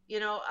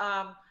 you know,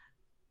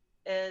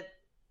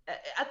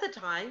 at the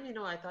time, you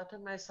know, I thought to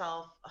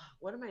myself,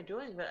 what am I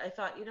doing? But I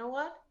thought, you know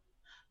what?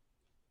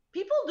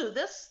 People do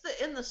this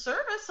in the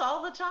service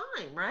all the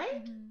time,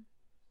 right?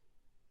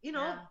 You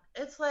know,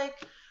 it's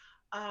like,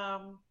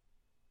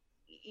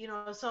 you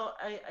know, so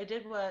I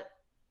did what,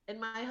 and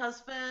my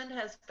husband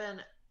has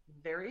been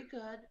very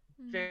good,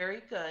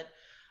 very good.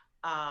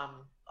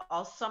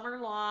 All summer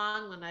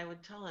long when I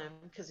would tell him,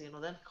 because, you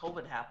know, then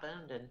COVID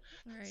happened and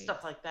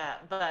stuff like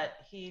that. But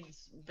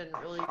he's been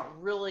really,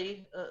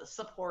 really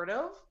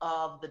supportive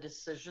of the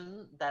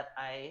decision that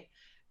I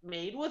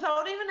made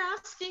without even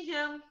asking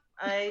him.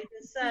 I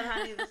just said,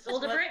 honey, this is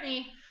Older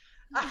Brittany.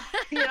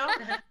 You know,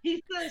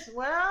 he says,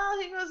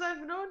 well, he goes,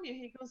 I've known you.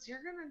 He goes,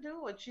 you're going to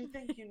do what you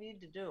think you need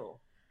to do.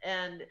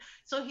 And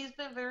so he's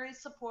been very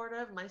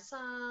supportive, my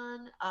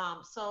son.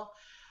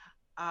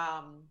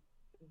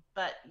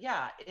 But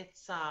yeah,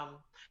 it's,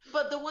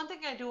 but the one thing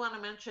I do want to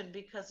mention,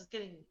 because it's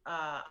getting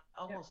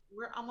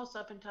we're almost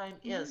up in time,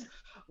 is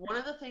one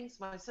of the things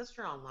my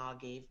sister-in-law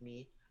gave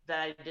me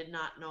that I did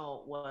not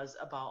know was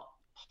about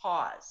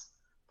PAWS,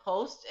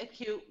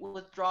 post-acute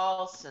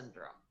withdrawal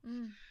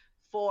syndrome.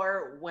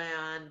 For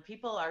when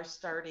people are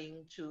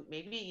starting to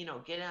maybe, you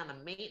know, get on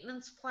a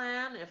maintenance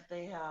plan, if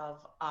they have,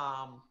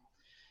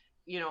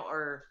 you know,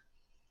 or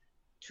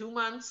 2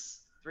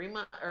 months, 3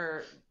 months,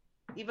 or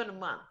even a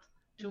month,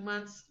 2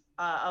 months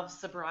of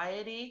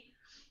sobriety,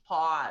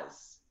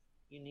 Pause.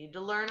 You need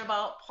to learn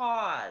about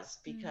pause,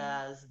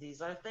 because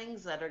these are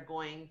things that are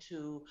going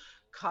to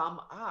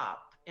come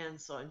up. And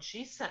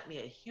she sent me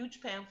a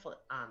huge pamphlet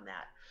on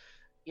that.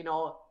 You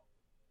know,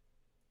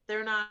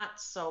 they're not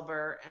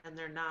sober and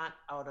they're not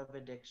out of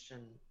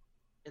addiction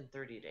in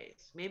 30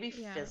 days. Maybe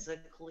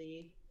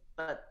physically,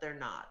 but they're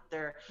not.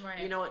 They're, Right.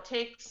 you know, it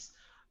takes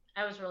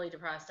I was really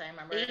depressed, I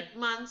remember. 8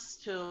 months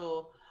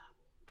to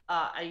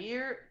a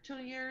year, 2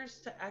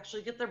 years to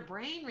actually get their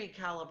brain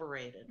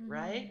recalibrated,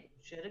 right?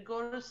 She had to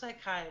go to a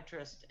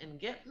psychiatrist and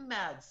get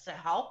meds to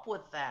help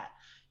with that.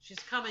 She's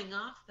coming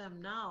off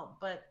them now,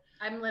 but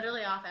I'm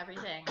literally off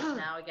everything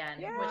now again,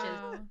 which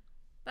is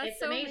That's it's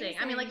so amazing.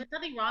 I mean, like, there's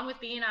nothing wrong with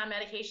being on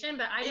medication,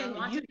 but I didn't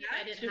want to be.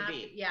 I didn't have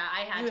to. Yeah, I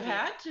had to. You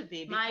had to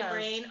be. My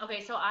brain.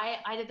 Okay, so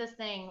I did this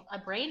thing, a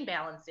brain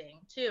balancing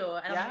too.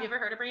 I don't know if you ever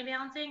heard of brain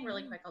balancing.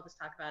 Really quick, I'll just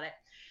talk about it.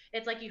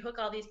 It's like you hook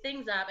all these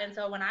things up, and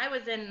so when I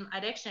was in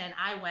addiction,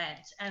 I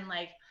went and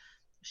like,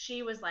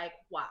 she was like,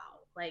 wow,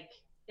 like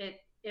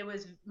it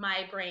was,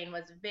 my brain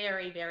was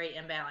very, very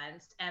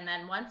imbalanced. And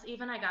then once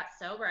even I got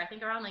sober, I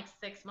think around like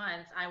 6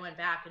 months, I went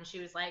back and she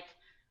was like,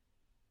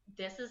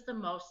 this is the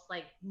most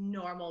like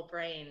normal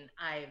brain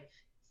I've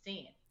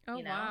seen. Oh,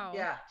 you know? wow.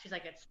 Yeah. She's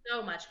like, it's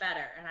so much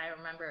better. And I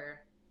remember.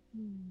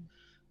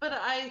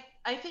 But I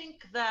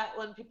think that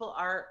when people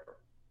are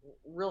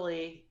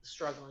really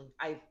struggling,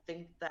 I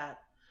think that,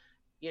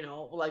 you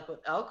know, like with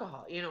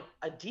alcohol, you know,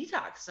 a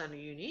detox center,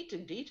 you need to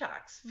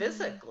detox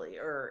physically,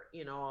 or,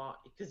 you know,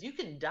 because you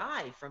can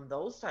die from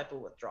those type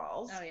of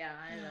withdrawals. Oh yeah,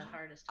 I had the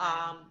hardest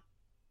time.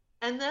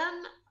 And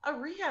then a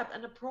rehab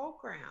and a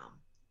program.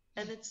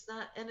 And it's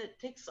not, and it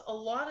takes a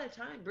lot of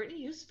time.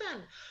 Brittany, you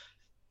spend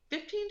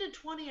 15 to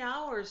 20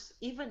 hours,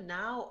 even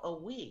now, a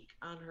week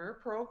on her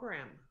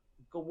program,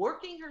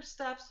 working her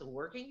steps,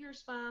 working her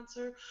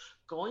sponsor,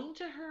 going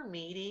to her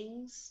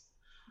meetings.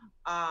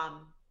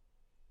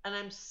 And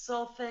I'm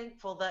so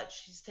thankful that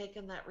she's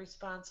taken that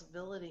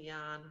responsibility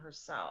on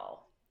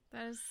herself.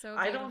 That is so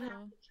beautiful. I don't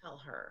have to tell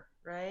her,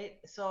 right?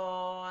 So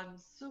I'm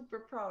super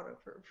proud of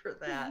her for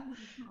that.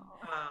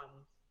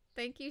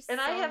 Thank you so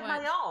much. And I have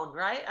my own,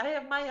 right? I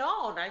have my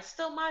own. I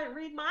still might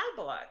read my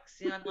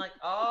books. You know, I'm like,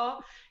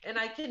 oh, and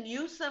I can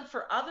use them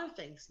for other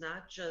things,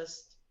 not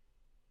just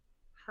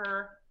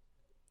her,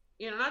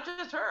 you know, not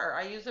just her.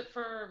 I use it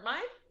for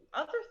my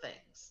other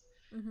things.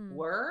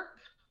 Work,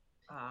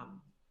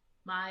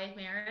 my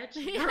marriage.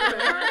 It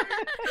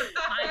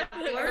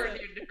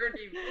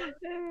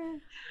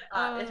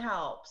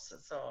helps.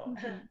 So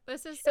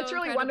this is so it's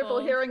really incredible. Wonderful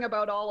hearing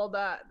about all of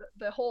that,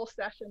 the whole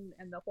session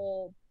and the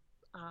whole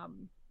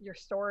your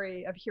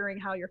story of hearing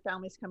how your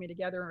family's coming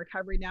together in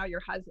recovery now.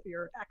 Your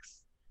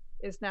ex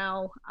is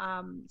now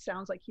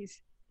sounds like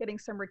he's getting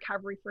some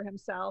recovery for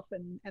himself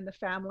and the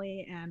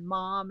family and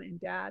mom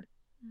and dad.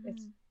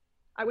 It's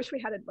I wish we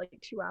had it like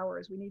 2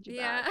 hours. We need you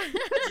back.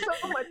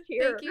 So much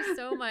here. Thank you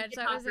so much.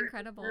 That was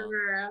incredible.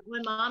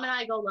 When Mom and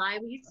I go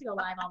live, we used to go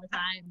live all the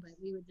time, but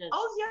we would just.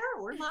 Oh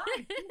yeah, we're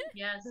live.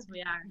 Yes,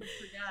 we are.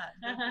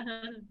 I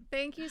forgot.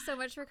 Thank you so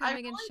much for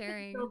coming and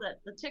sharing. So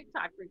that the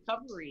TikTok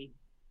recovery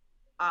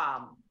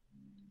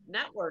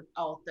network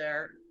out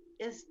there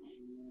is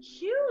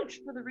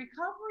huge for the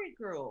recovery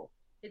group.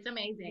 It's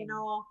amazing. You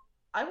know,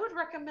 I would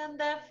recommend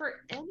that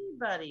for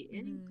anybody,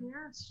 any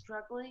parents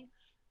struggling.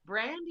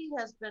 Brandy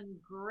has been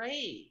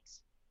great.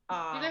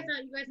 You guys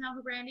know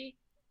who Brandy?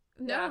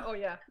 No. Yeah. Oh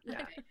yeah.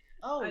 Yeah.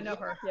 Oh, I know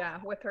her. Yeah,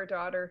 with her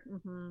daughter.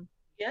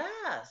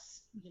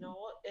 Yes. You know,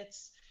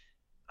 it's.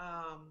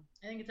 I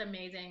think it's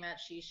amazing that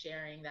she's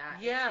sharing that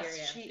Yes,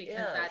 experience, she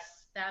because is.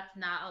 that's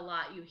not a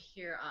lot you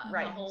hear of.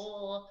 Right. A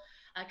whole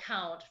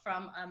account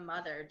from a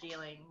mother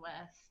dealing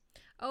with.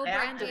 Oh,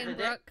 Brandy and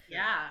Brooke.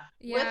 Yeah.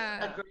 With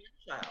a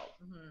grandchild.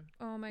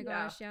 Oh my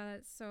gosh, yeah,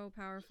 that's so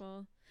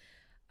powerful.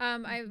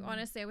 I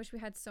honestly, I wish we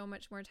had so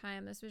much more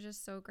time. This was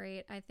just so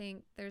great. I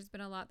think there's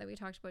been a lot that we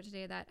talked about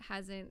today that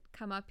hasn't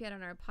come up yet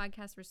on our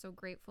podcast. We're so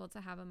grateful to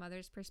have a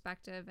mother's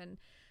perspective and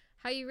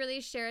how you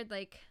really shared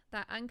like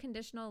that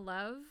unconditional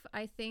love.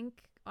 I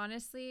think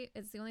honestly,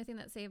 it's the only thing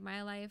that saved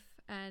my life.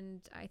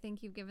 And I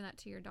think you've given that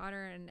to your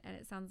daughter, and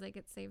it sounds like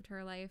it saved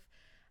her life.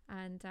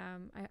 And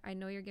I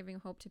know you're giving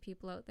hope to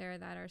people out there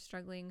that are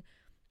struggling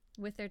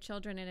with their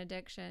children in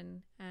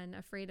addiction and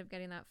afraid of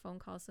getting that phone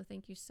call. So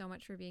thank you so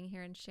much for being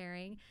here and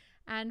sharing.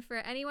 And for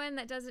anyone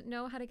that doesn't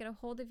know how to get a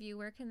hold of you,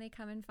 where can they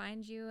come and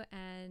find you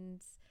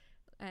and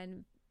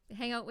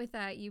hang out with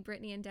you,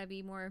 Brittany and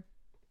Debbie, more?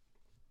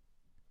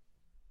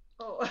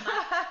 Oh,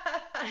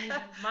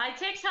 my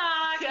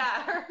TikTok.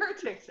 Yeah, her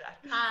TikTok.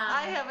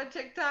 I have a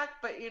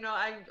TikTok, but you know,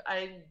 I'm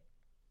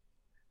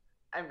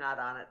not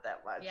on it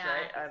that much,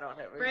 right? I don't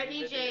have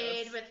Brittany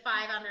Jade with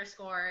 5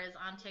 underscores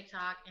on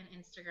TikTok and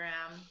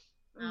Instagram.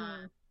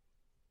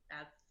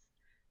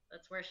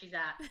 That's where she's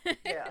at.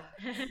 Yeah.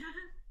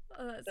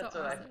 Oh, that's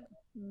so awesome.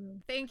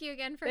 Thank you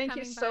again for coming by.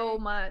 Thank you so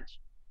much.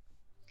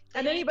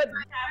 And Thank anybody you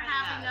for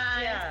having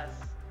us. Yes.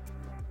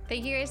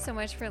 Thank you guys so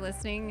much for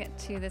listening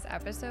to this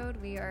episode.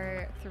 We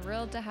are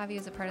thrilled to have you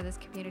as a part of this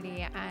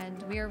community,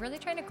 and we are really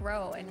trying to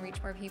grow and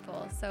reach more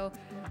people. So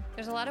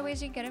there's a lot of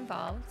ways you can get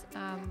involved.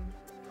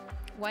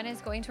 One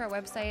is going to our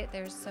website.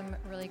 There's some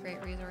really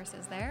great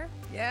resources there.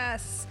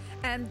 Yes.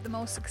 And the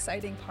most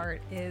exciting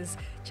part is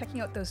checking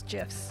out those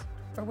GIFs.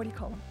 Or what do you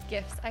call them?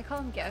 Gifts. I call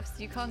them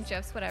gifts. You call them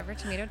GIFs, whatever.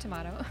 Tomato,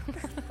 tomato.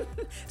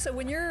 So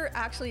when you're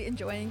actually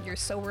enjoying your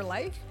sober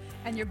life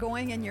and you're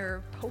going and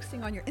you're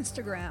posting on your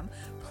Instagram,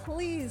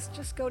 please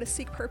just go to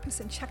Seek Purpose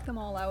and check them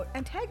all out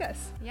and tag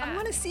us. Yeah. I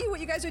want to see what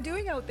you guys are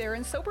doing out there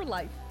in sober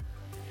life.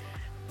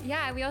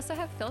 Yeah, we also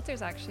have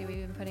filters actually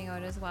we've been putting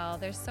out as well.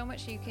 There's so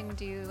much you can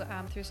do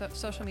through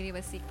social media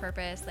with Seek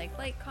Purpose,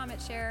 like,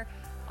 comment, share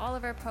all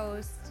of our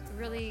posts,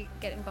 really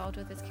get involved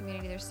with this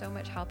community. There's so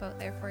much help out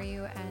there for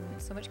you and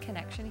so much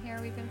connection here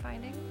we've been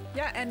finding.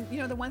 Yeah, and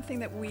the one thing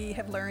that we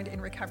have learned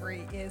in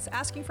recovery is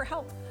asking for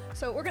help.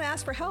 So we're going to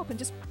ask for help and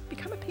just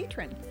become a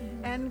patron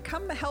and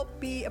come help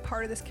be a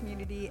part of this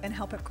community and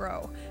help it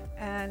grow.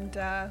 And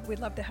we'd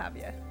love to have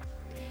you.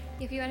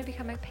 If you want to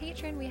become a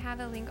patron, we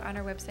have a link on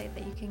our website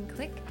that you can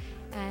click,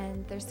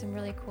 and there's some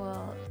really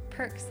cool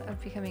perks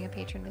of becoming a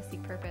patron with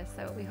Seek Purpose.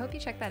 So we hope you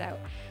check that out.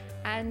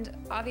 And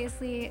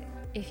obviously,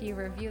 if you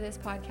review this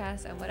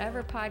podcast on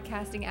whatever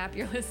podcasting app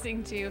you're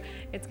listening to,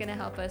 it's going to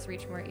help us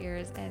reach more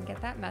ears and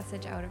get that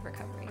message out of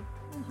recovery.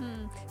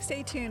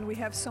 Stay tuned. We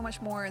have so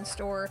much more in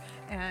store.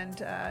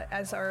 And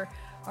as our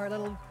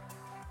little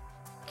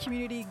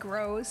community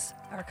grows,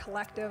 our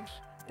collective,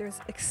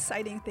 there's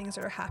exciting things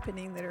that are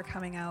happening that are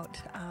coming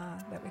out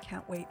that we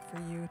can't wait for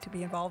you to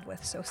be involved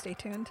with. So stay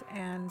tuned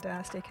and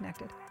stay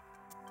connected.